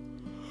 dup.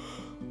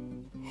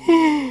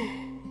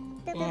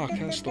 Dup, Oh, dup, I dup,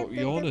 can't dup, stop dup, dup,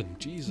 yawning.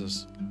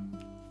 Jesus.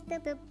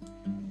 dup, dup.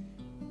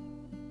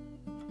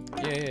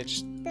 Yeah,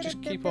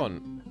 just keep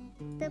on.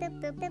 Dup,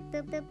 dup, dup, dup,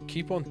 dup, dup.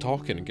 Keep on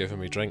talking and giving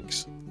me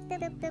drinks.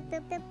 Dup, dup, dup,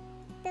 dup, dup.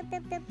 Dup,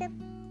 dup, dup, dup.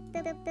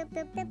 Dup, dup, dup,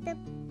 dup, dup, dup.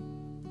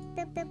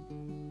 Dup, dup.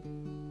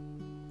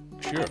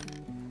 Sure.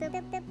 Dup,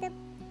 dup, dup, dup.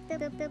 Dup,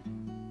 dup, dup.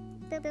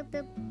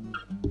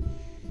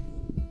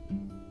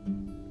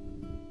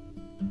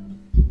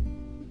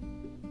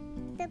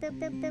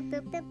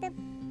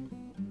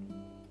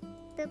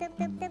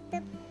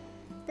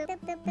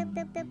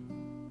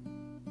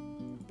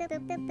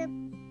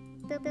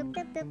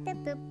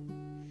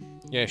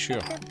 Yeah, sure.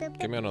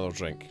 Give me another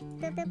drink.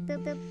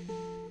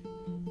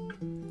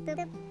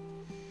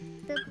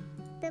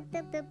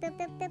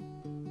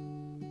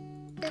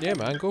 Yeah,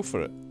 man, go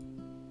for it.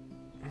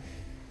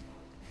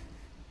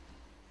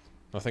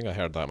 I think I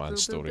heard that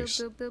man's stories.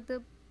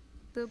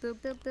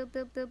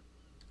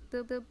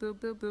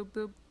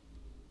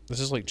 This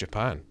is like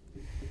Japan.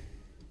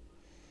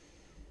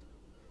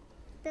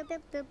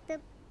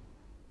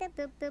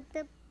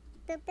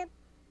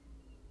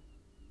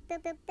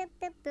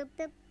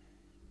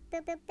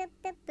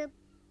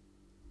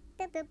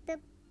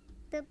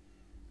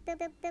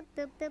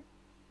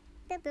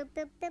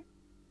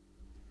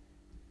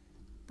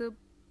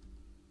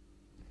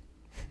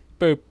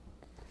 Boop.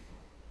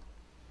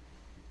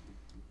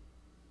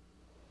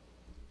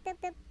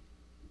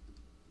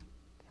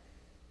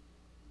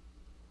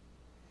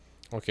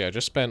 Okay, I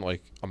just spent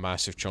like a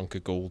massive chunk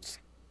of gold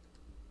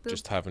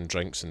just having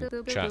drinks and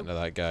chatting to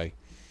that guy.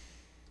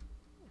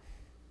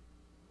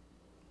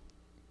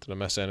 Did I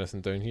miss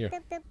anything down here?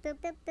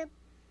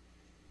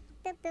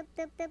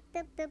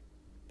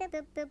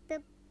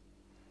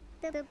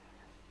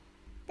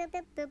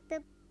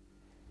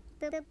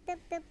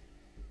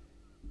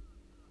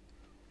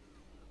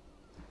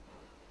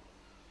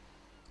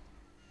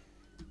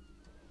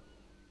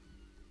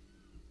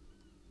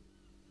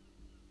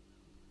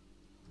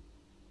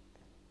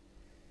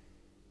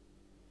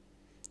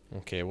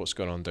 Okay, what's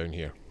going on down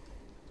here?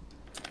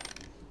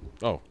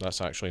 Oh,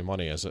 that's actually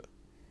money, is it?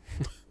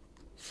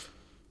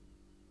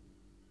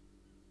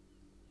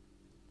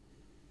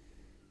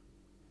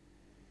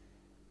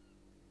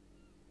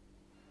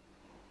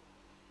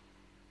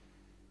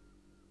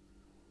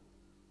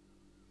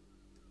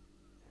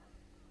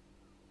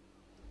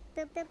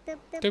 Doop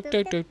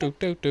doop doop doop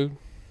doop doop.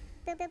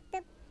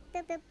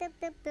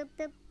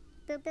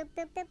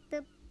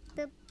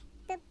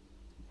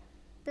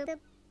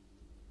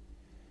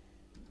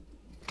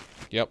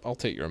 Yep, I'll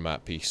take your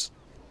map piece.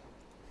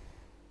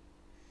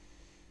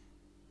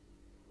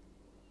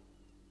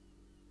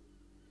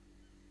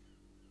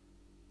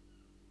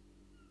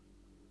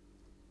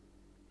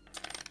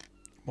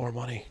 More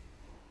money.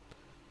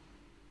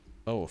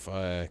 Oh, if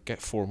I get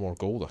 4 more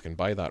gold, I can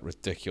buy that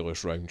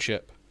ridiculous round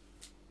ship.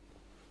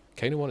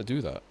 Kinda want to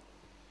do that.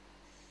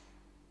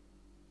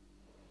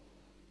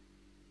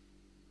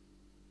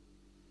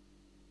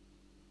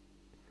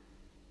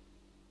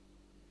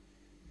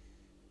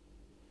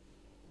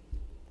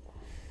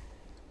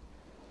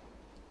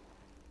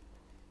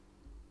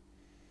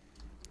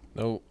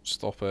 No,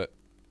 stop it.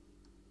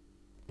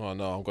 Oh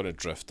no, I'm gonna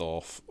drift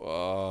off.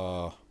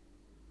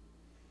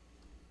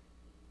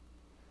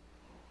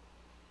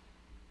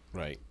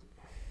 Right.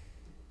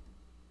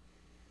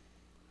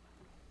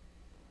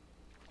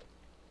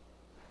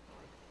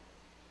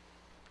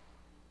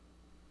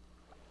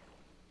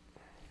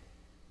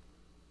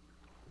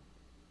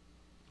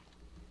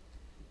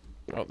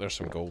 Oh, there's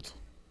some gold.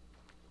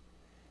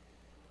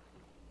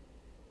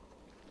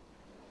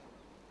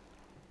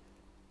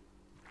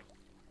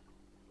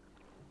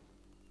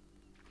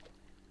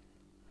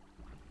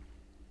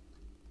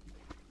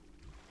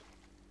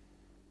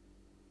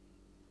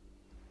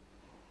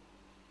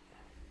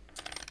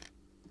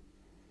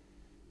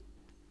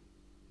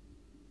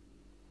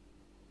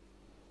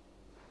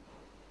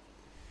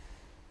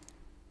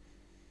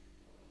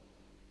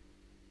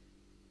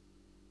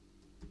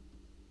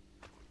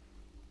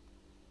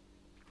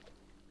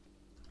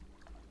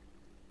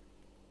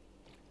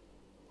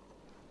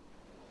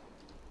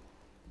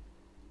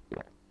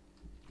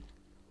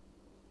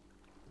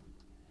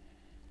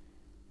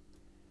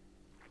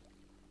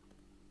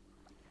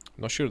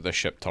 I'm not sure this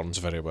ship turns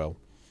very well.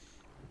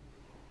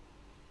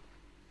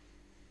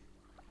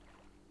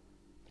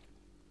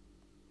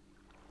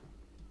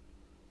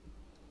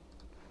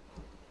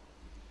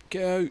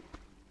 Get out!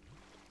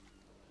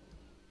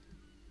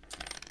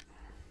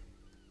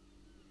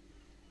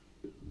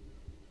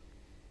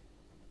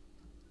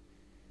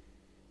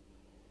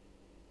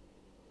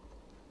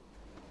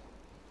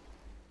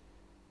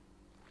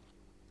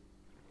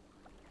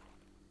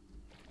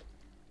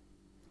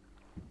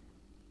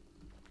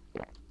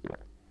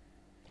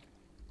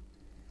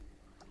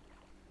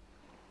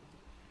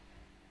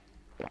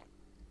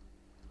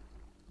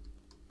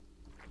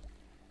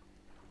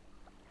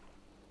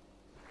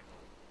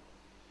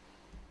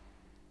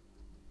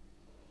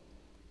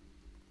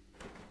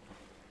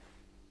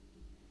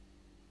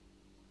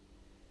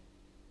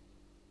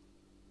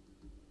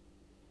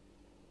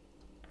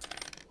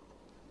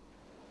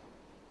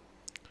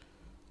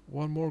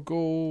 One more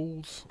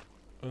gold.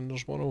 And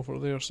there's one over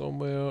there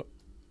somewhere.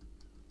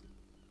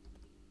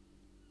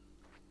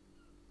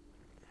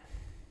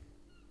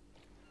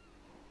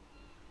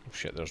 Oh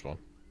shit, there's one.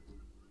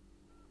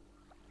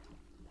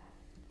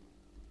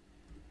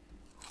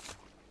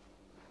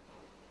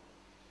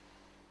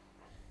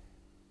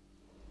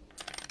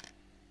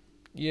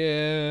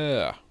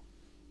 Yeah.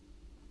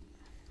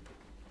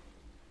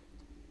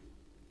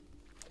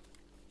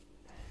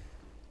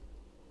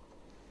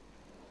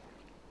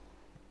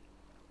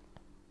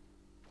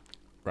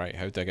 Right,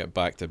 how do I get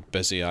back to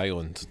Busy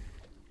Island?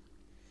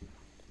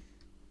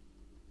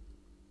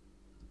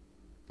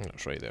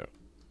 That's right there.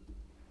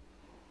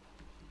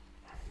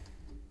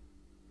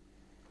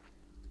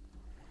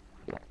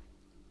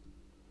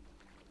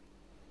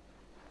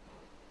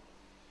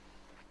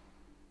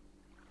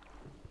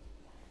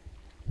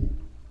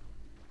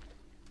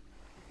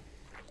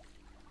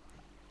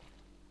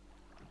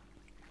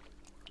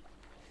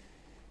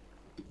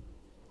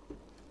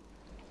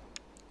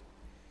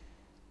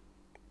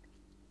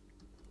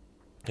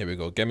 Here we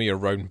go. Give me your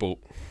round boat.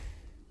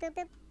 Boop,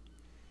 boop.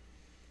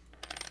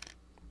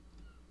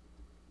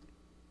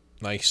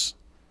 Nice.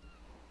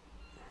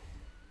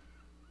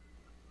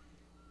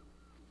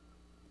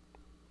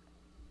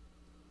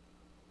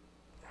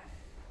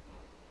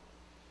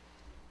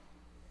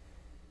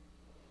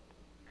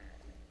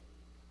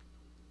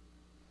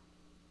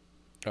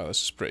 Oh,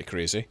 this is pretty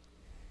crazy.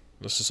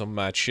 This is some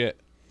mad shit.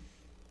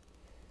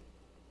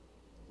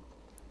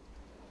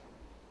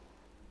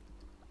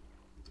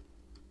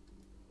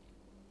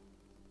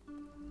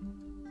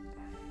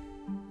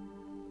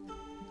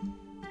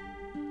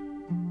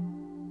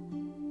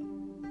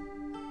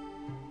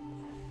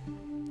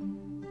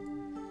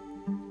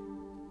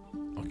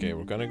 Okay,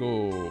 we're gonna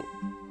go...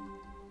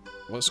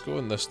 Let's go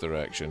in this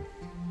direction.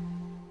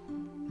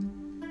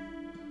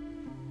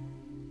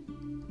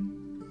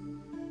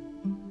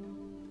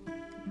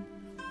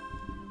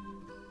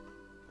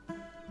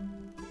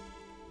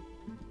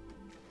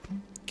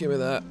 Give me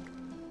that.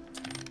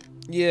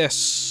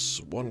 Yes!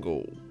 1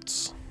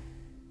 gold.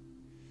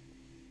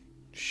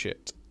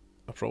 Shit.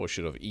 I probably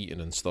should have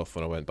eaten and stuff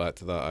when I went back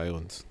to that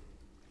island.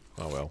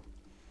 Oh well.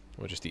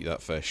 We'll just eat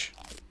that fish.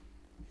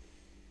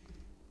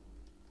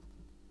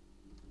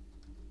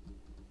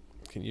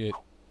 Can you...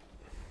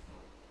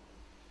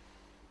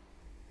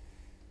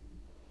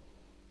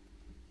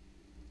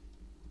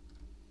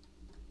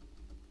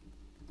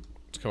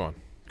 Come on.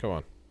 Come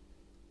on.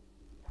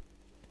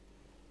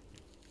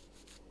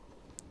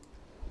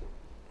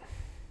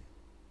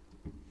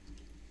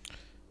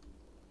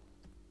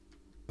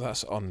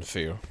 That's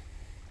unfair.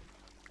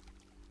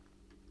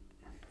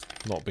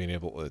 Not being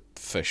able to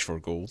fish for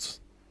gold.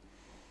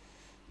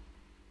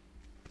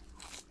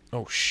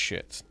 Oh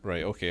shit.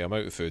 Right, okay, I'm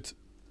out of food.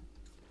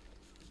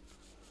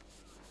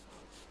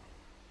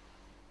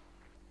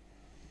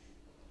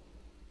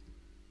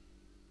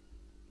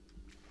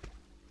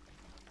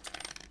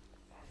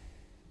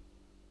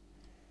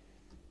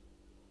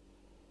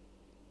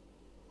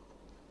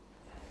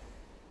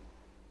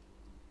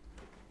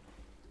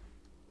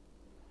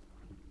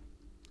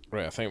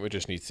 Right, I think we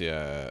just need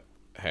to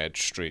head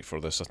straight for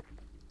this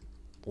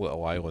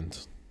little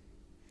island.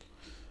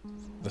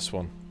 This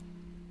one.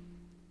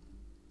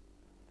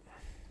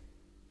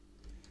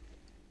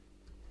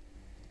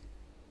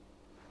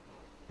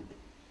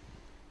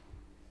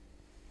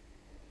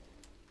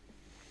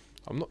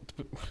 I'm not...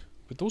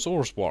 Would those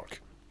oars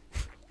work?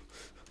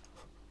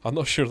 I'm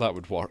not sure that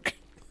would work.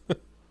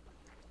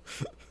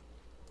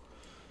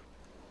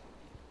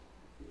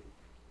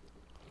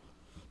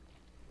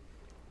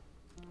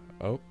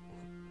 Oh,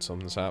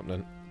 something's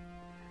happening.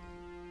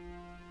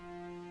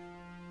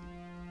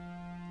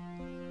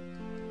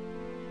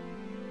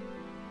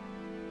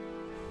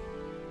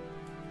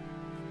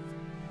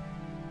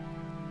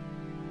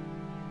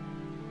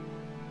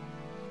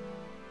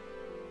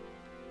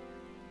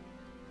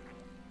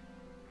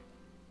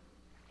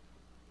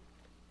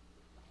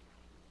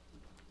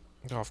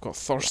 Oh, I've got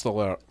thirst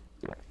alert.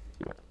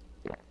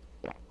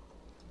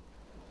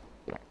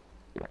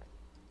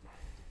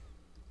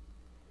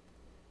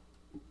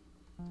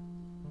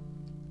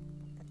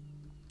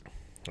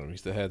 I need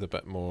to head a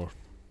bit more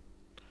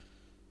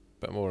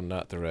in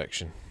that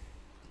direction.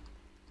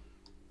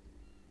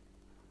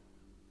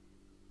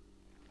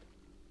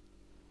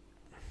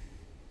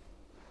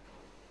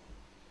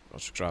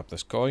 Let's grab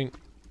this coin.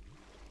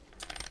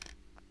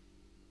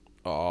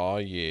 Oh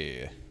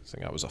yeah, I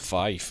think that was a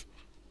 5.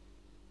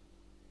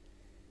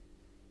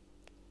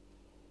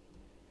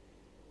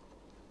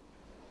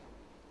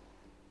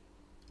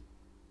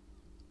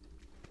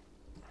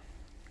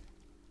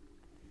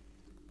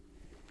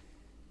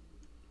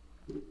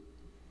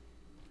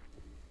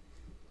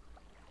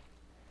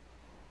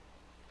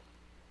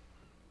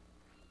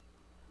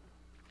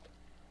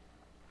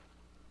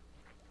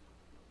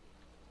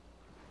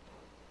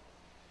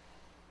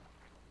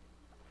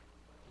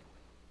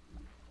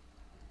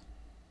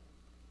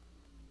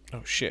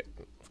 Oh shit,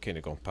 I've kind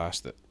of gone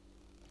past it.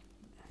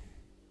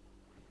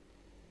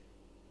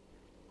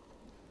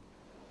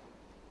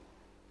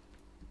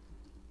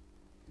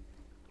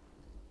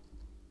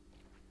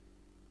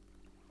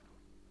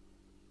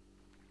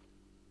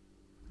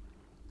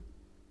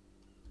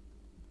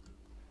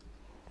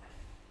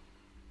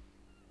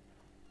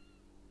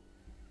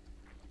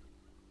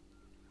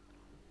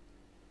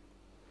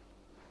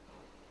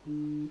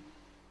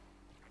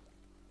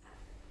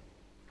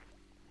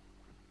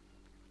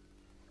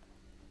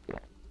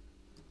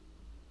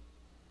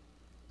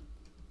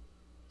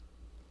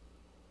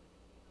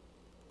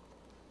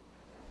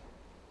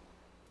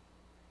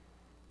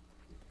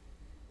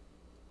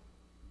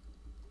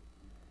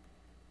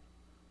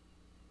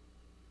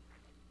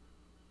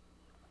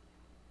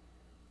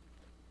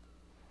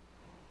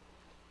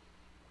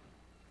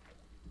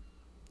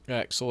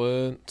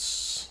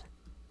 Excellent.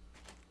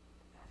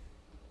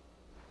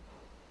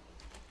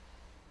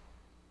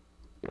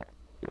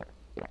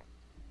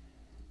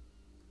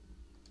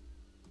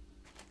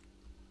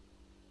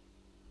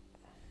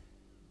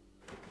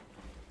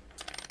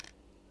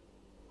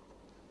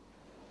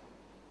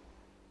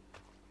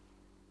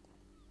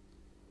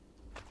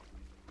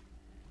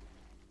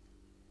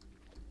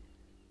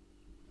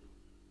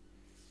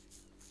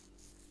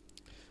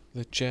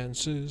 The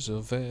chances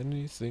of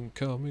anything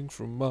coming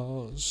from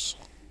Mars.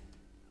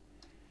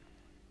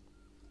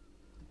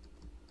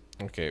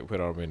 Okay,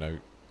 where are we now?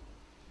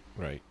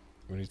 Right,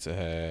 we need to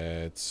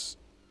head...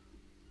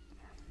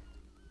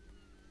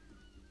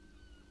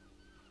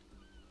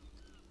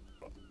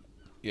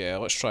 Yeah,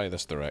 let's try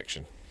this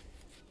direction.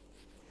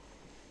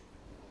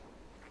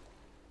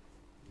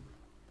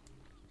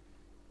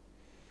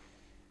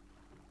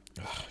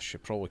 Ugh,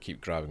 should probably keep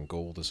grabbing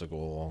gold as I go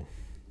along.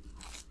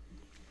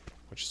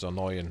 Which is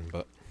annoying,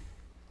 but...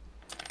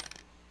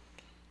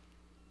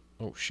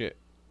 Oh shit,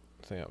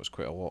 I think that was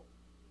quite a lot.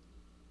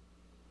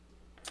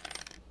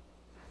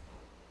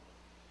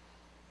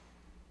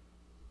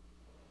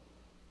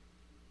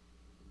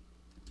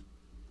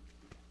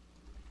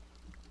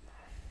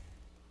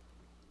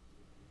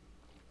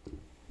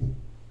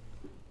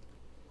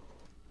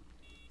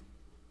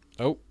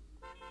 Oh.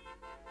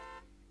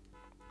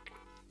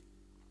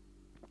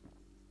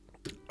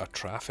 A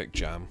traffic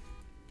jam.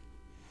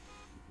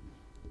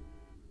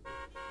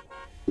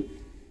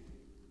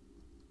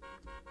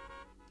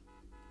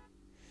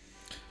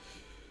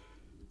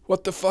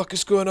 What the fuck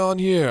is going on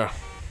here?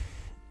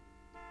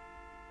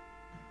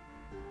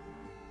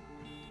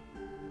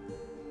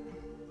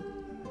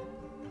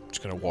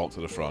 Just gonna walk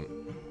to the front.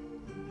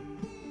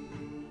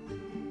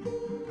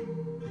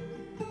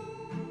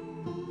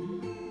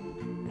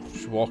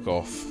 Just walk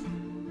off.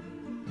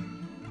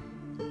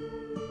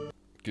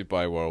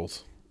 Goodbye,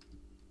 world.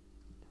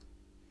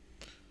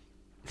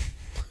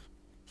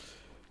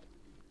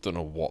 Don't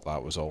know what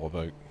that was all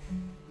about.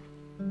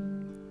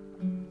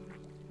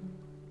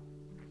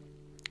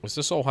 Is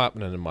this all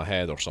happening in my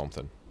head or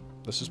something?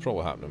 This is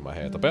probably happening in my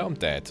head. I bet I'm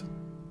dead.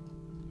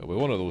 It'll be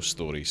one of those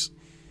stories.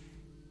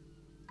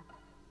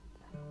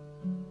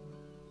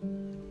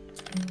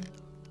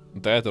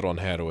 Dead or on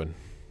heroin.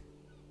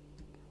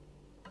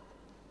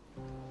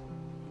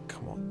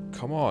 Come on.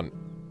 Come on.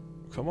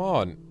 Come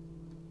on.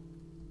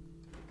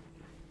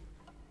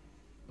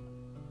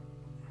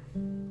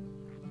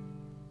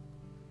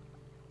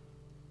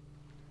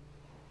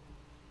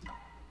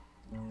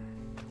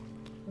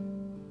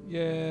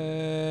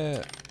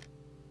 Yeah.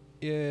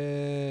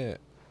 Yeah.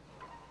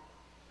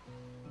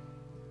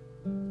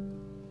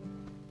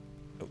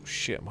 Oh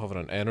shit, I'm having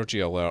an energy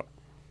alert.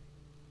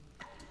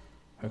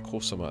 How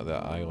close am I to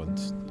that island?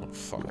 Oh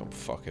fuck, I'm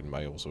fucking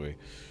miles away.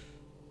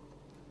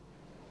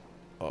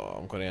 Oh,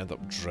 I'm gonna end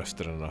up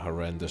drifting in a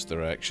horrendous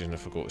direction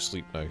if I go to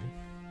sleep now.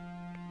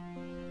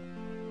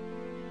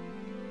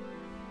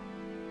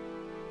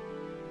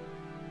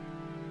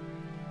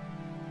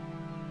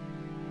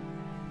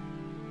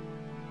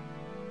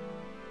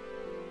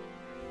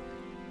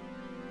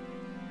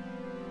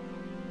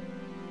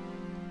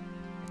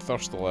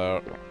 Thirst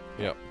alert.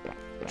 Yep.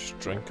 Just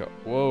drink it.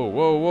 Whoa,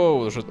 whoa,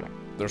 whoa!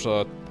 There's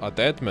a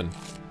dead man.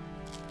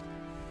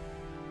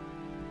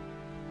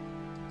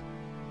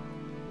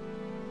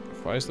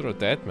 Why is there a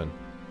dead man?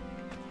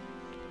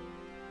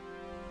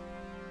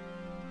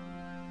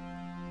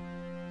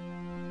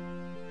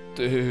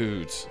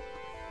 Dude.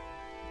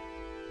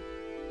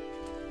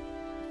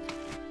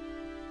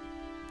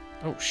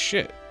 Oh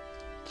shit.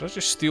 Did I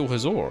just steal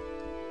his ore?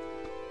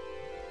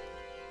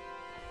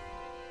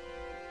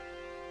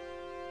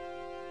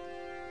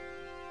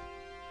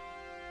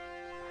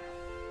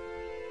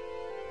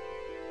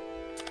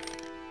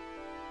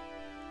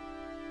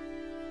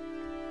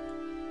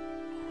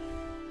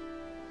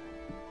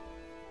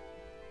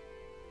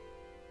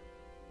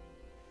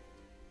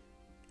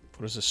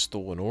 What does this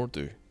stolen ore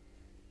do?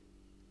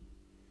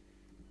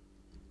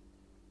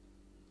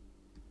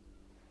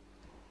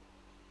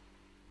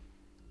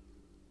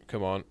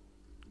 Come on.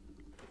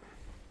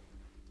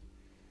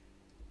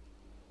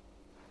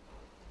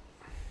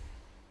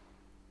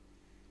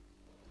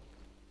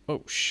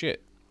 Oh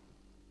shit.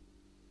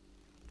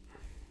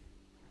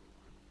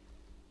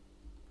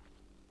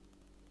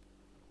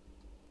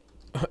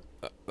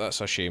 That's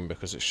a shame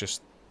because it's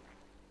just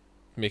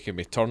making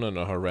me turn in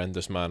a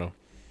horrendous manner.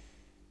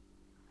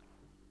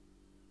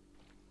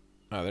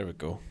 Ah, there we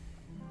go.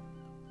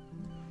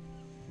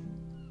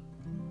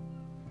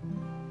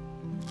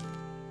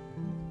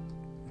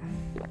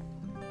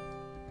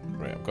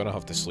 Right, I'm gonna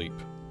have to sleep.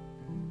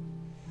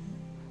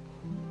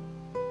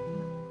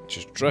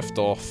 Just drift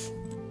off.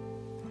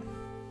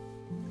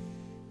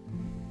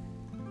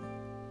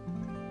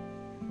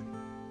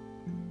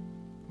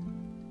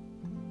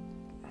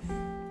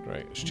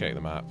 Right, let's check the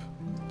map.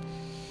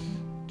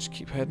 Just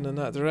keep heading in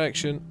that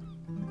direction.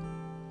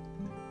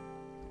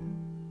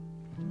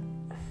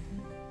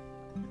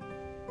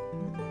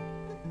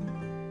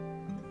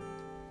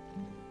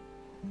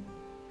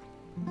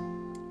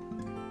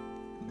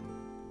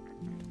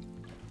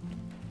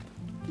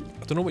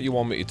 don't know what you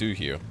want me to do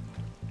here.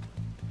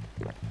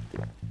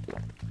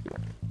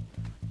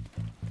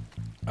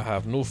 I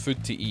have no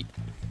food to eat.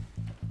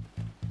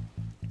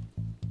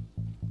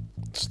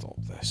 Stop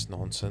this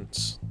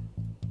nonsense.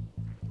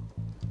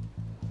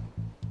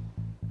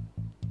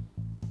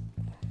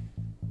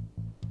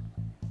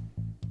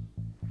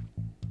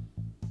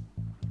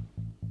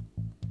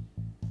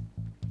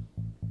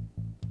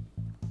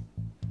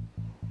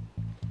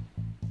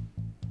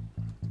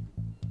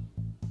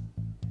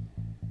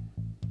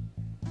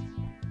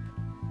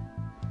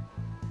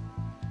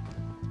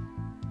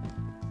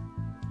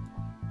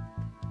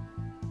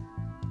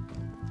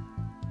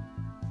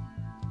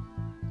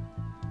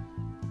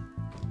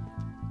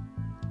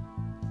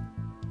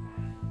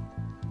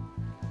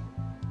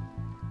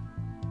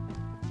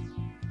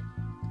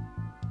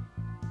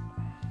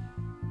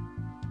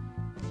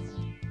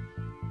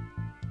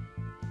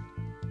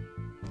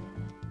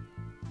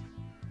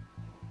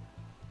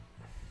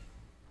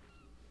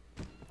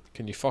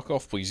 Can you fuck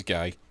off, please,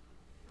 guy?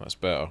 That's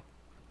better.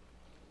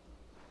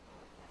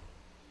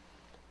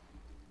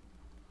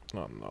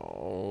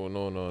 Oh,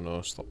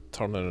 no. Stop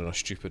turning in a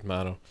stupid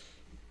manner.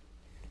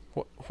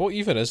 What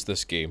even is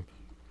this game?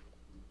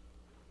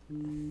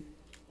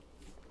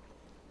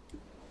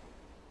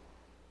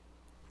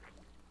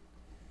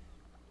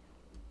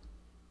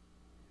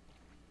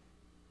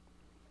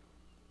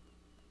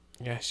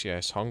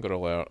 Yes, hunger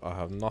alert. I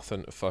have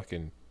nothing to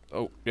fucking...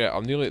 Oh, yeah,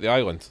 I'm nearly at the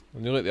island.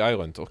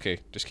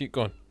 Okay, just keep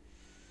going.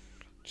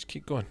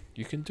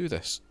 You can do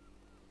this.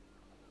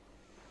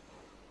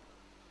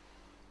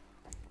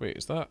 Wait,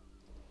 is that...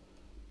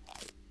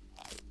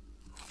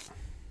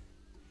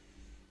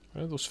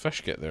 How did those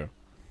fish get there?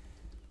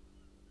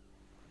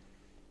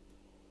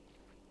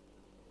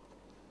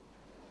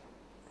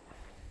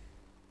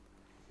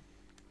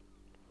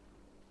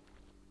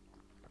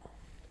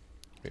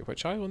 Wait,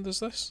 which island is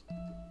this?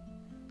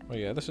 Oh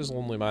yeah, this is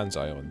Lonely Man's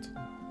Island.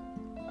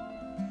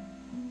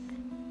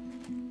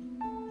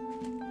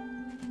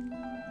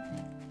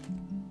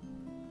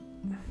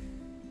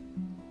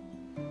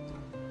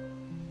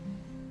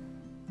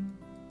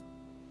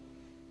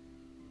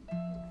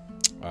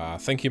 I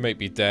think he might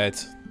be dead.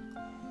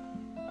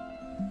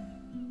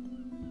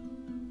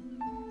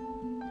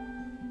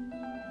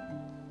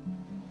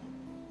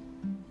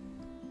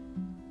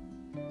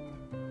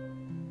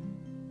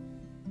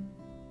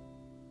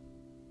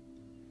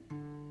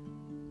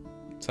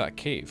 Is that a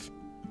cave?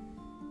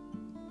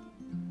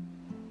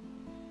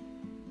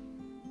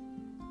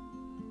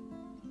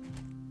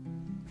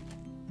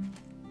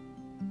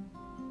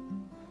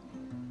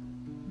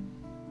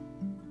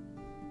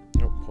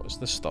 Oh, what is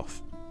this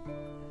stuff?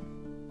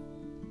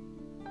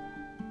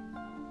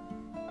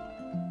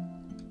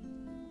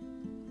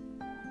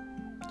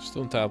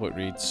 Stone tablet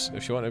reads,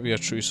 if you want to be a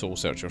true soul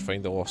searcher,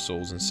 find the lost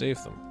souls and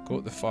save them. Go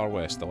to the far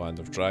west, the land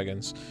of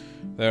dragons.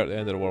 There at the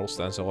end of the world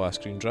stands the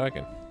last green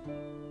dragon.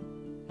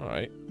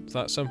 Alright, it's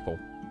that simple.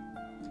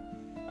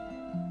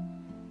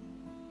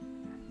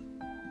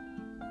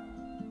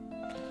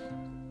 I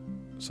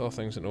saw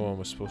things that no one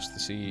was supposed to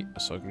see. I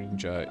saw green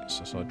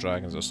giants, I saw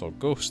dragons, I saw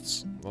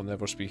ghosts. I'll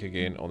never speak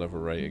again, I'll never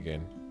write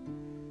again.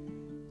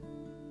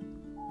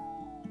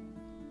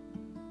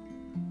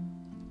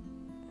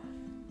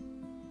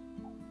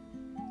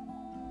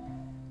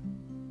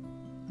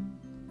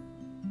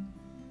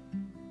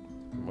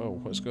 Whoa,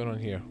 what's going on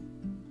here?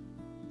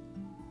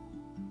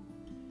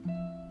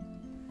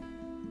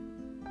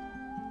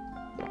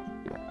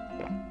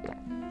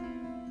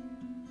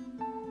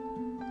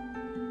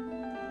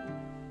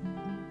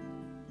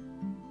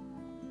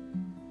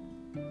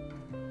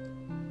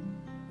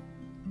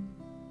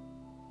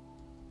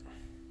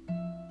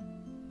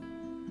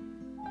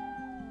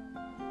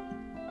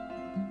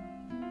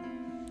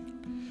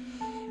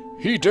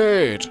 He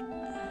did!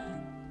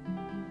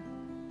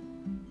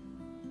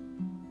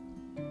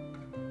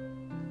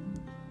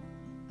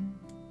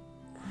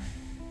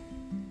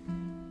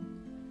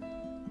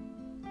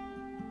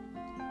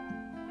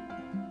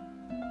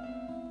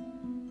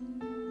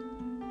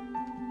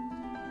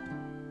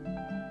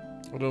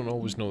 I don't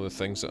always know the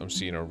things that I'm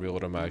seeing are real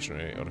or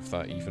imaginary, or if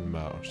that even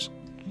matters.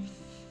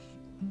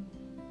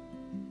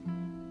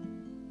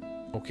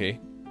 Okay.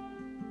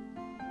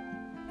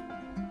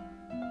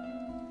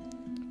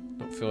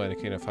 Don't feel any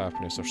kind of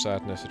happiness or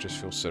sadness, I just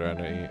feel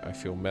serenity. I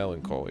feel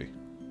melancholy.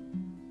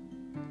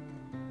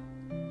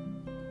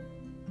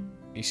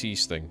 He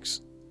sees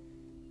things.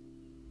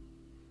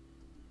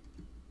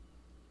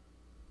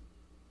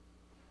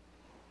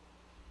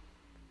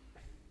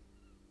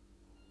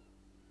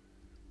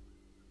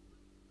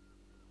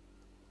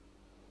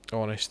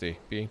 Honesty,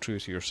 being true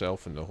to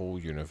yourself and the whole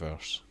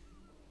universe.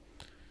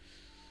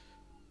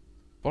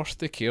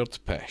 Birthday cared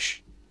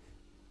pish.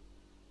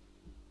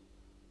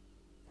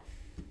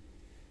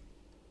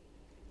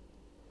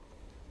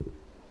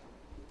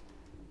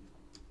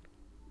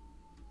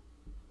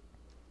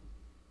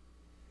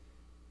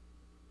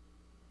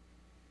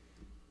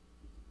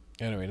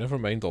 Anyway, never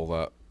mind all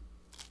that.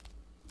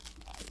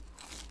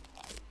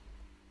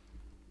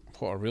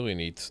 What I really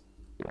need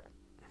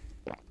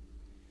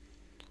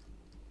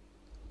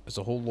is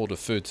a whole load of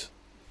food.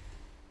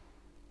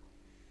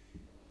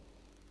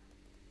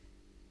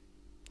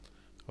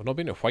 I've not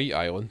been to White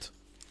Island.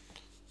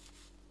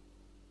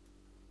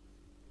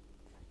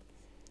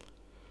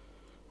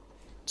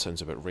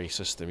 Sounds a bit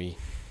racist to me.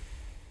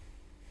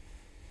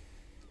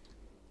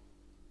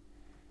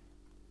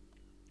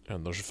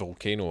 And there's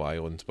Volcano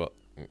Island, but,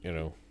 you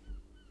know.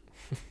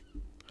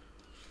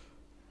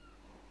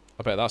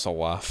 I bet that's a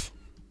laugh.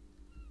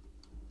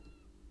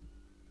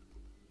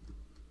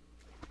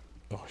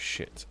 Oh,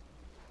 shit.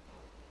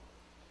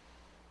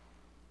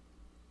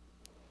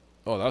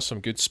 Oh, that's some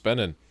good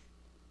spinning.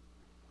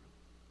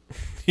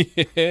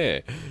 Yeah.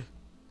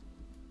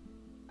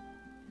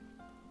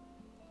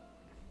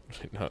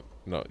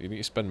 No, you need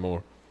to spin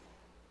more.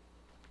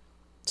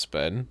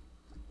 Spin.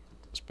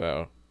 It's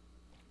better.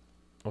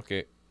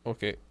 Okay,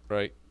 okay,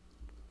 right.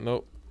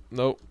 No,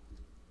 no,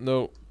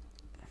 no.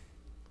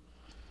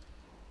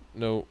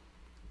 No.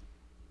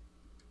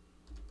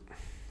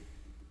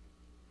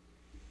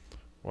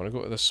 I want to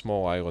go to this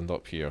small island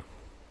up here.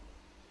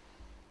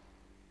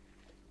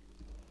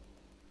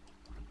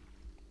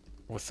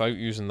 Without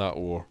using that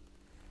ore.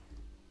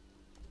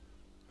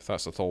 If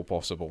that's at all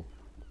possible.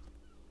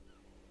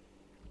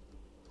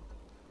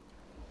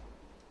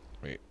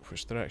 Wait,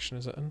 which direction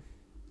is it in?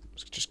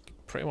 It's just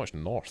pretty much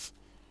north.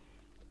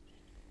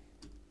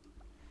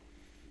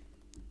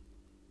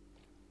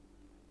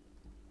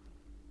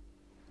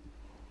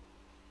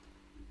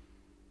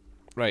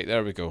 Right,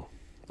 there we go.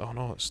 Oh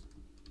no, it's...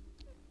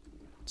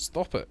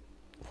 Stop it.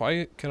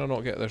 Why can I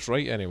not get this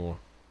right anymore?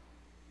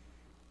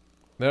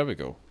 There we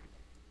go.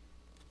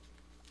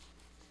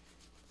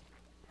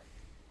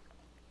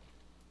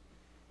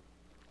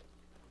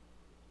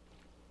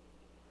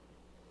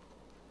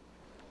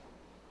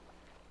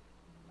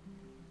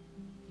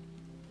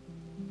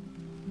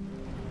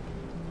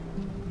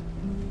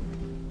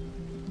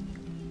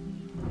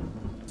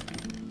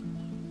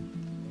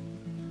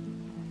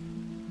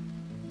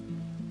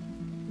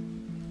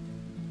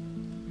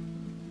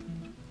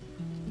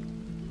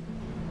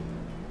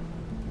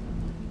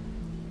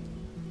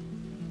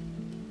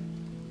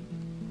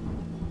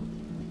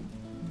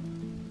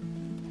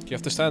 You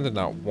have to stand in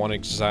that one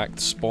exact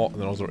spot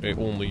in order to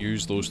only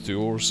use those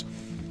two ores.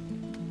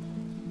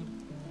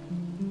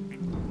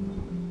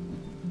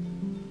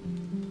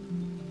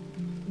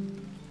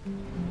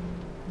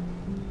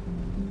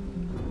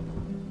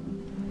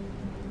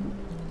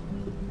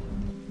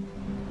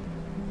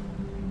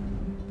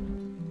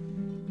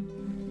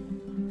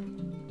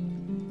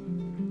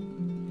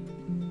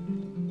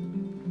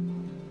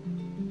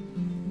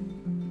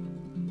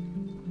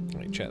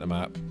 Right, check the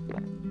map.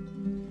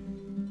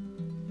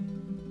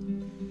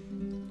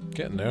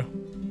 Getting there.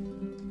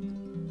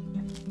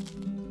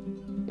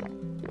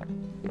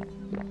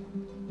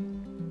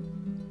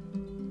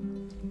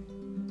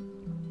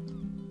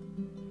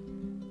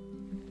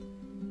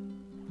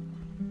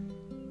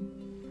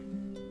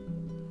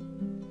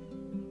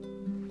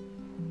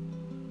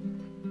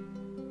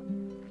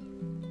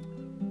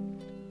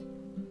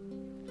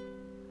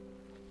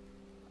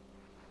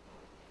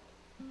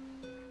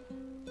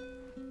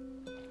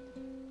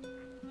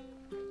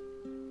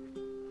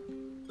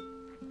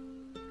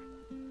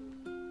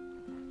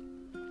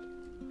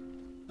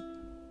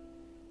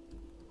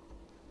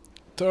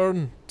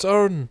 Turn!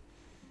 Turn!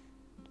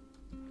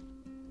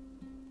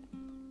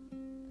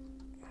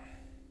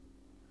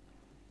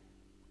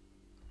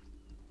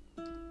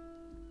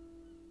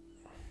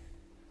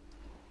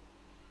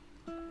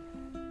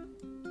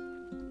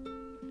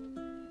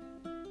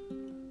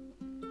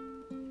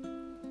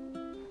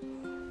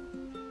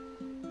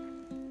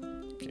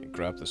 Okay,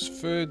 grab this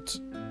food.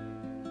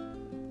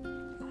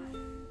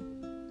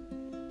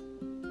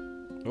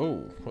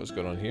 Oh, what's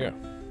going on here?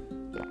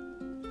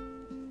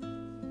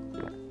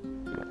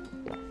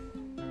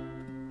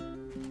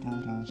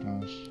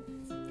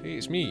 Hey,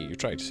 it's me. You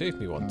tried to save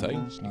me one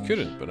time. You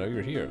couldn't, but now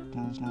you're here.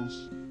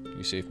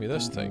 You saved me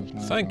this time.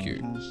 Thank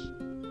you.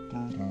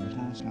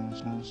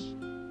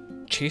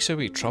 Chase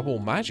away trouble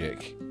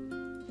magic?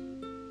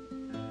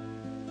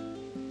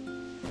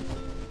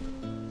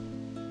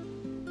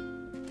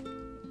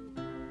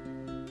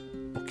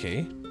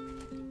 Okay.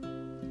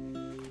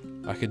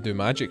 I can do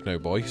magic now,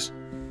 boys.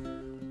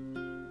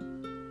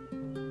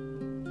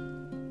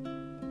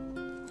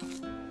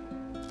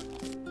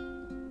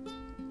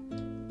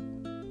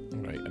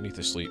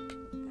 To sleep.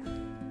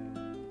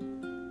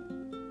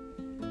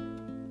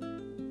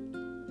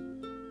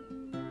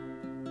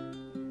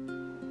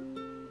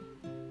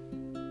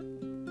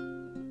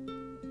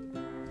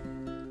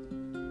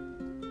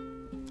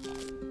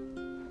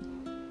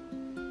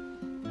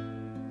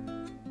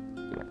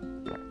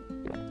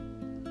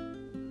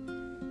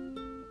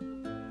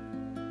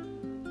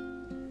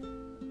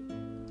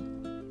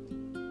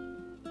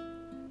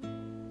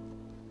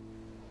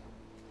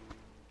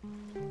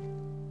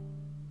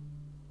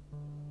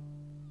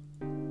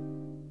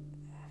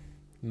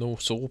 No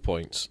soul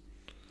points.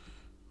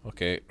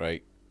 Okay,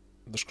 right.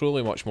 There's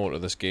clearly much more to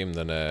this game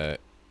than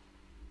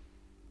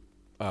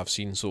I've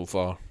seen so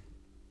far.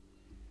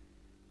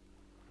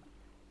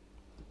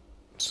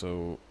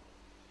 So,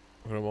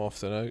 where am I off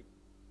to now?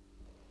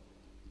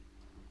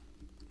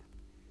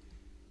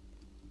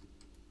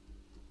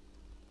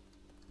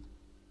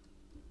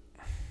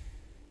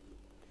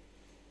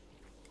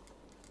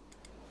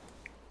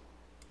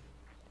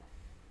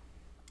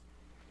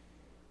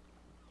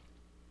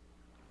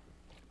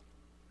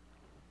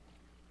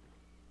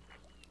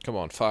 Come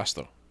on,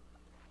 faster.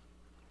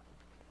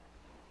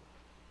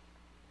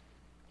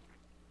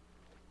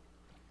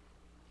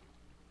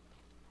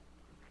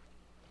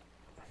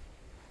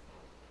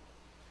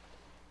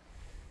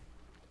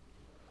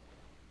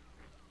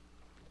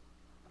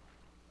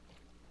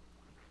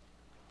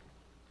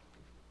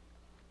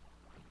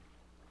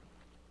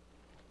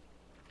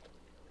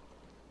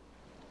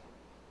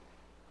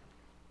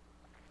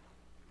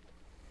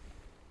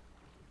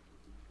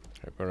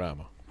 Right, where am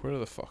I? Where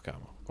the fuck am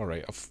I?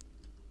 Alright, I've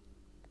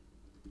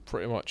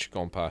pretty much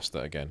gone past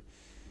it again.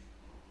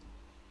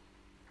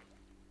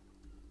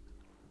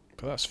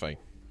 But that's fine.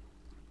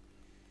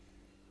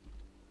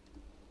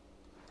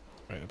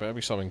 Right, there better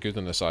be something good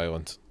on this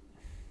island.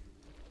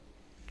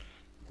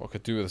 What I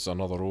could do with is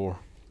another ore.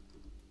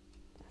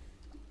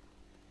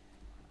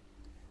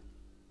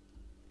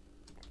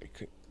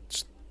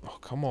 Oh,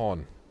 come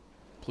on.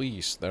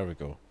 Please, there we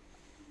go.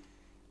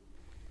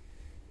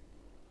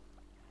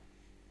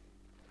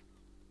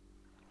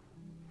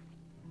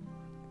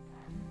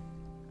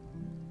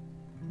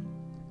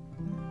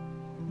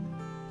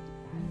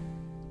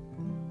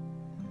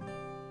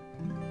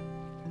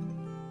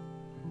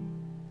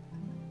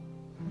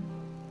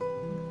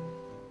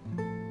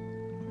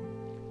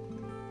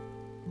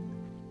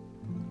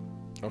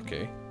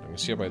 Okay, I can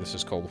see why this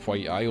is called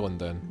White Island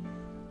then.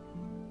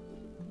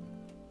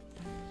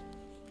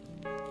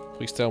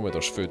 Please tell me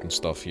there's food and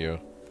stuff here.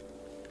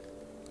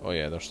 Oh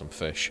yeah, there's some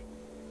fish.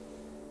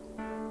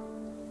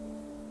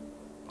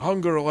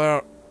 Hunger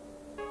alert!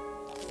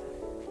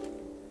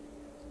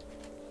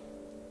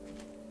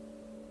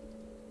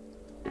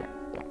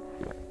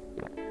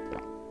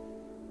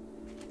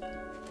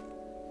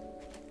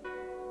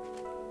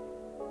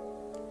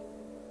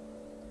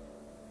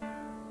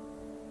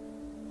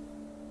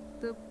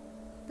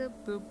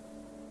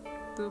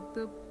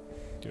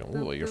 You don't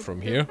look like you're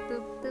from here.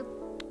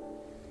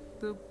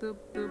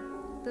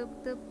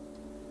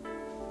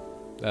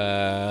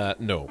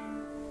 No.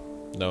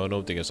 No,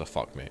 nobody gives a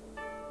fuck, mate.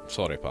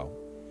 Sorry, pal.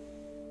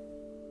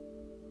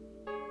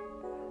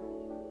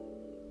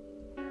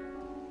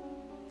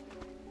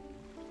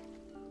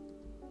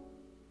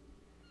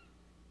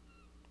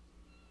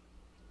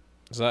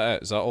 Is that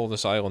it? Is that all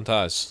this island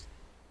has?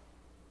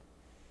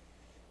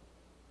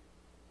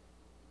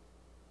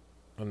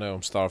 And now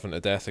I'm starving to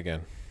death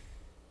again.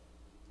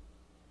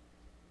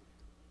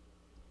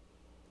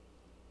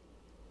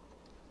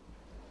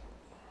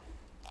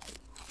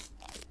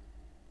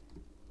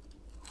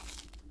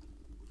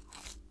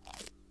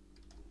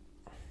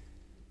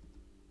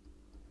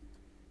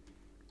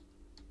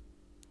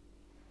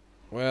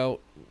 Well,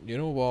 you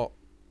know what?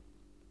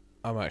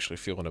 I'm actually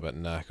feeling a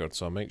bit knackered,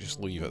 so I might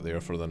just leave it there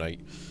for the night.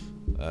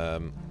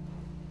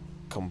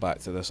 Come back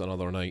to this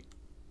another night.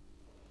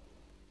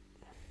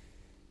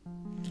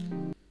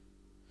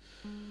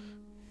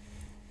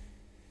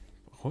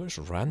 What is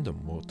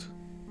random mode?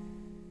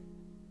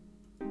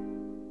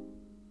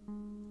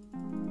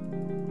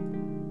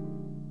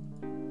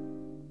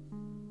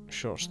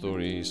 Short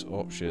stories,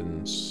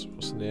 options.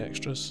 What's in the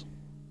extras?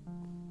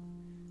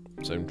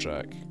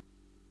 Soundtrack.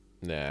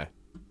 Nah.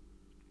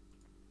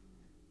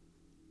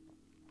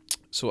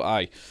 So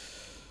I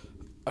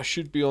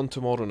should be on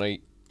tomorrow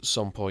night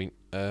some point,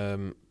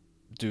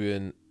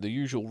 doing the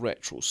usual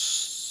retro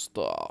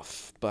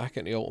stuff back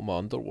in the Ultima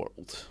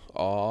Underworld.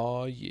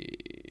 Ah,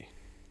 yeah.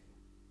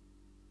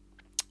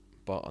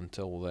 But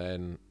until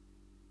then,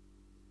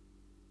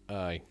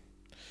 aye.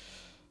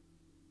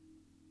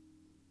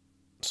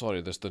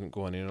 Sorry this didn't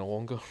go any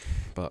longer,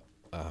 but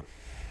I'm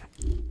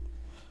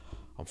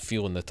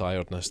feeling the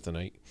tiredness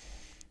tonight.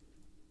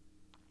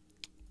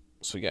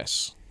 So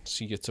yes,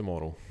 see you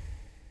tomorrow.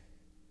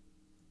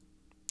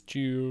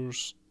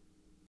 Cheers.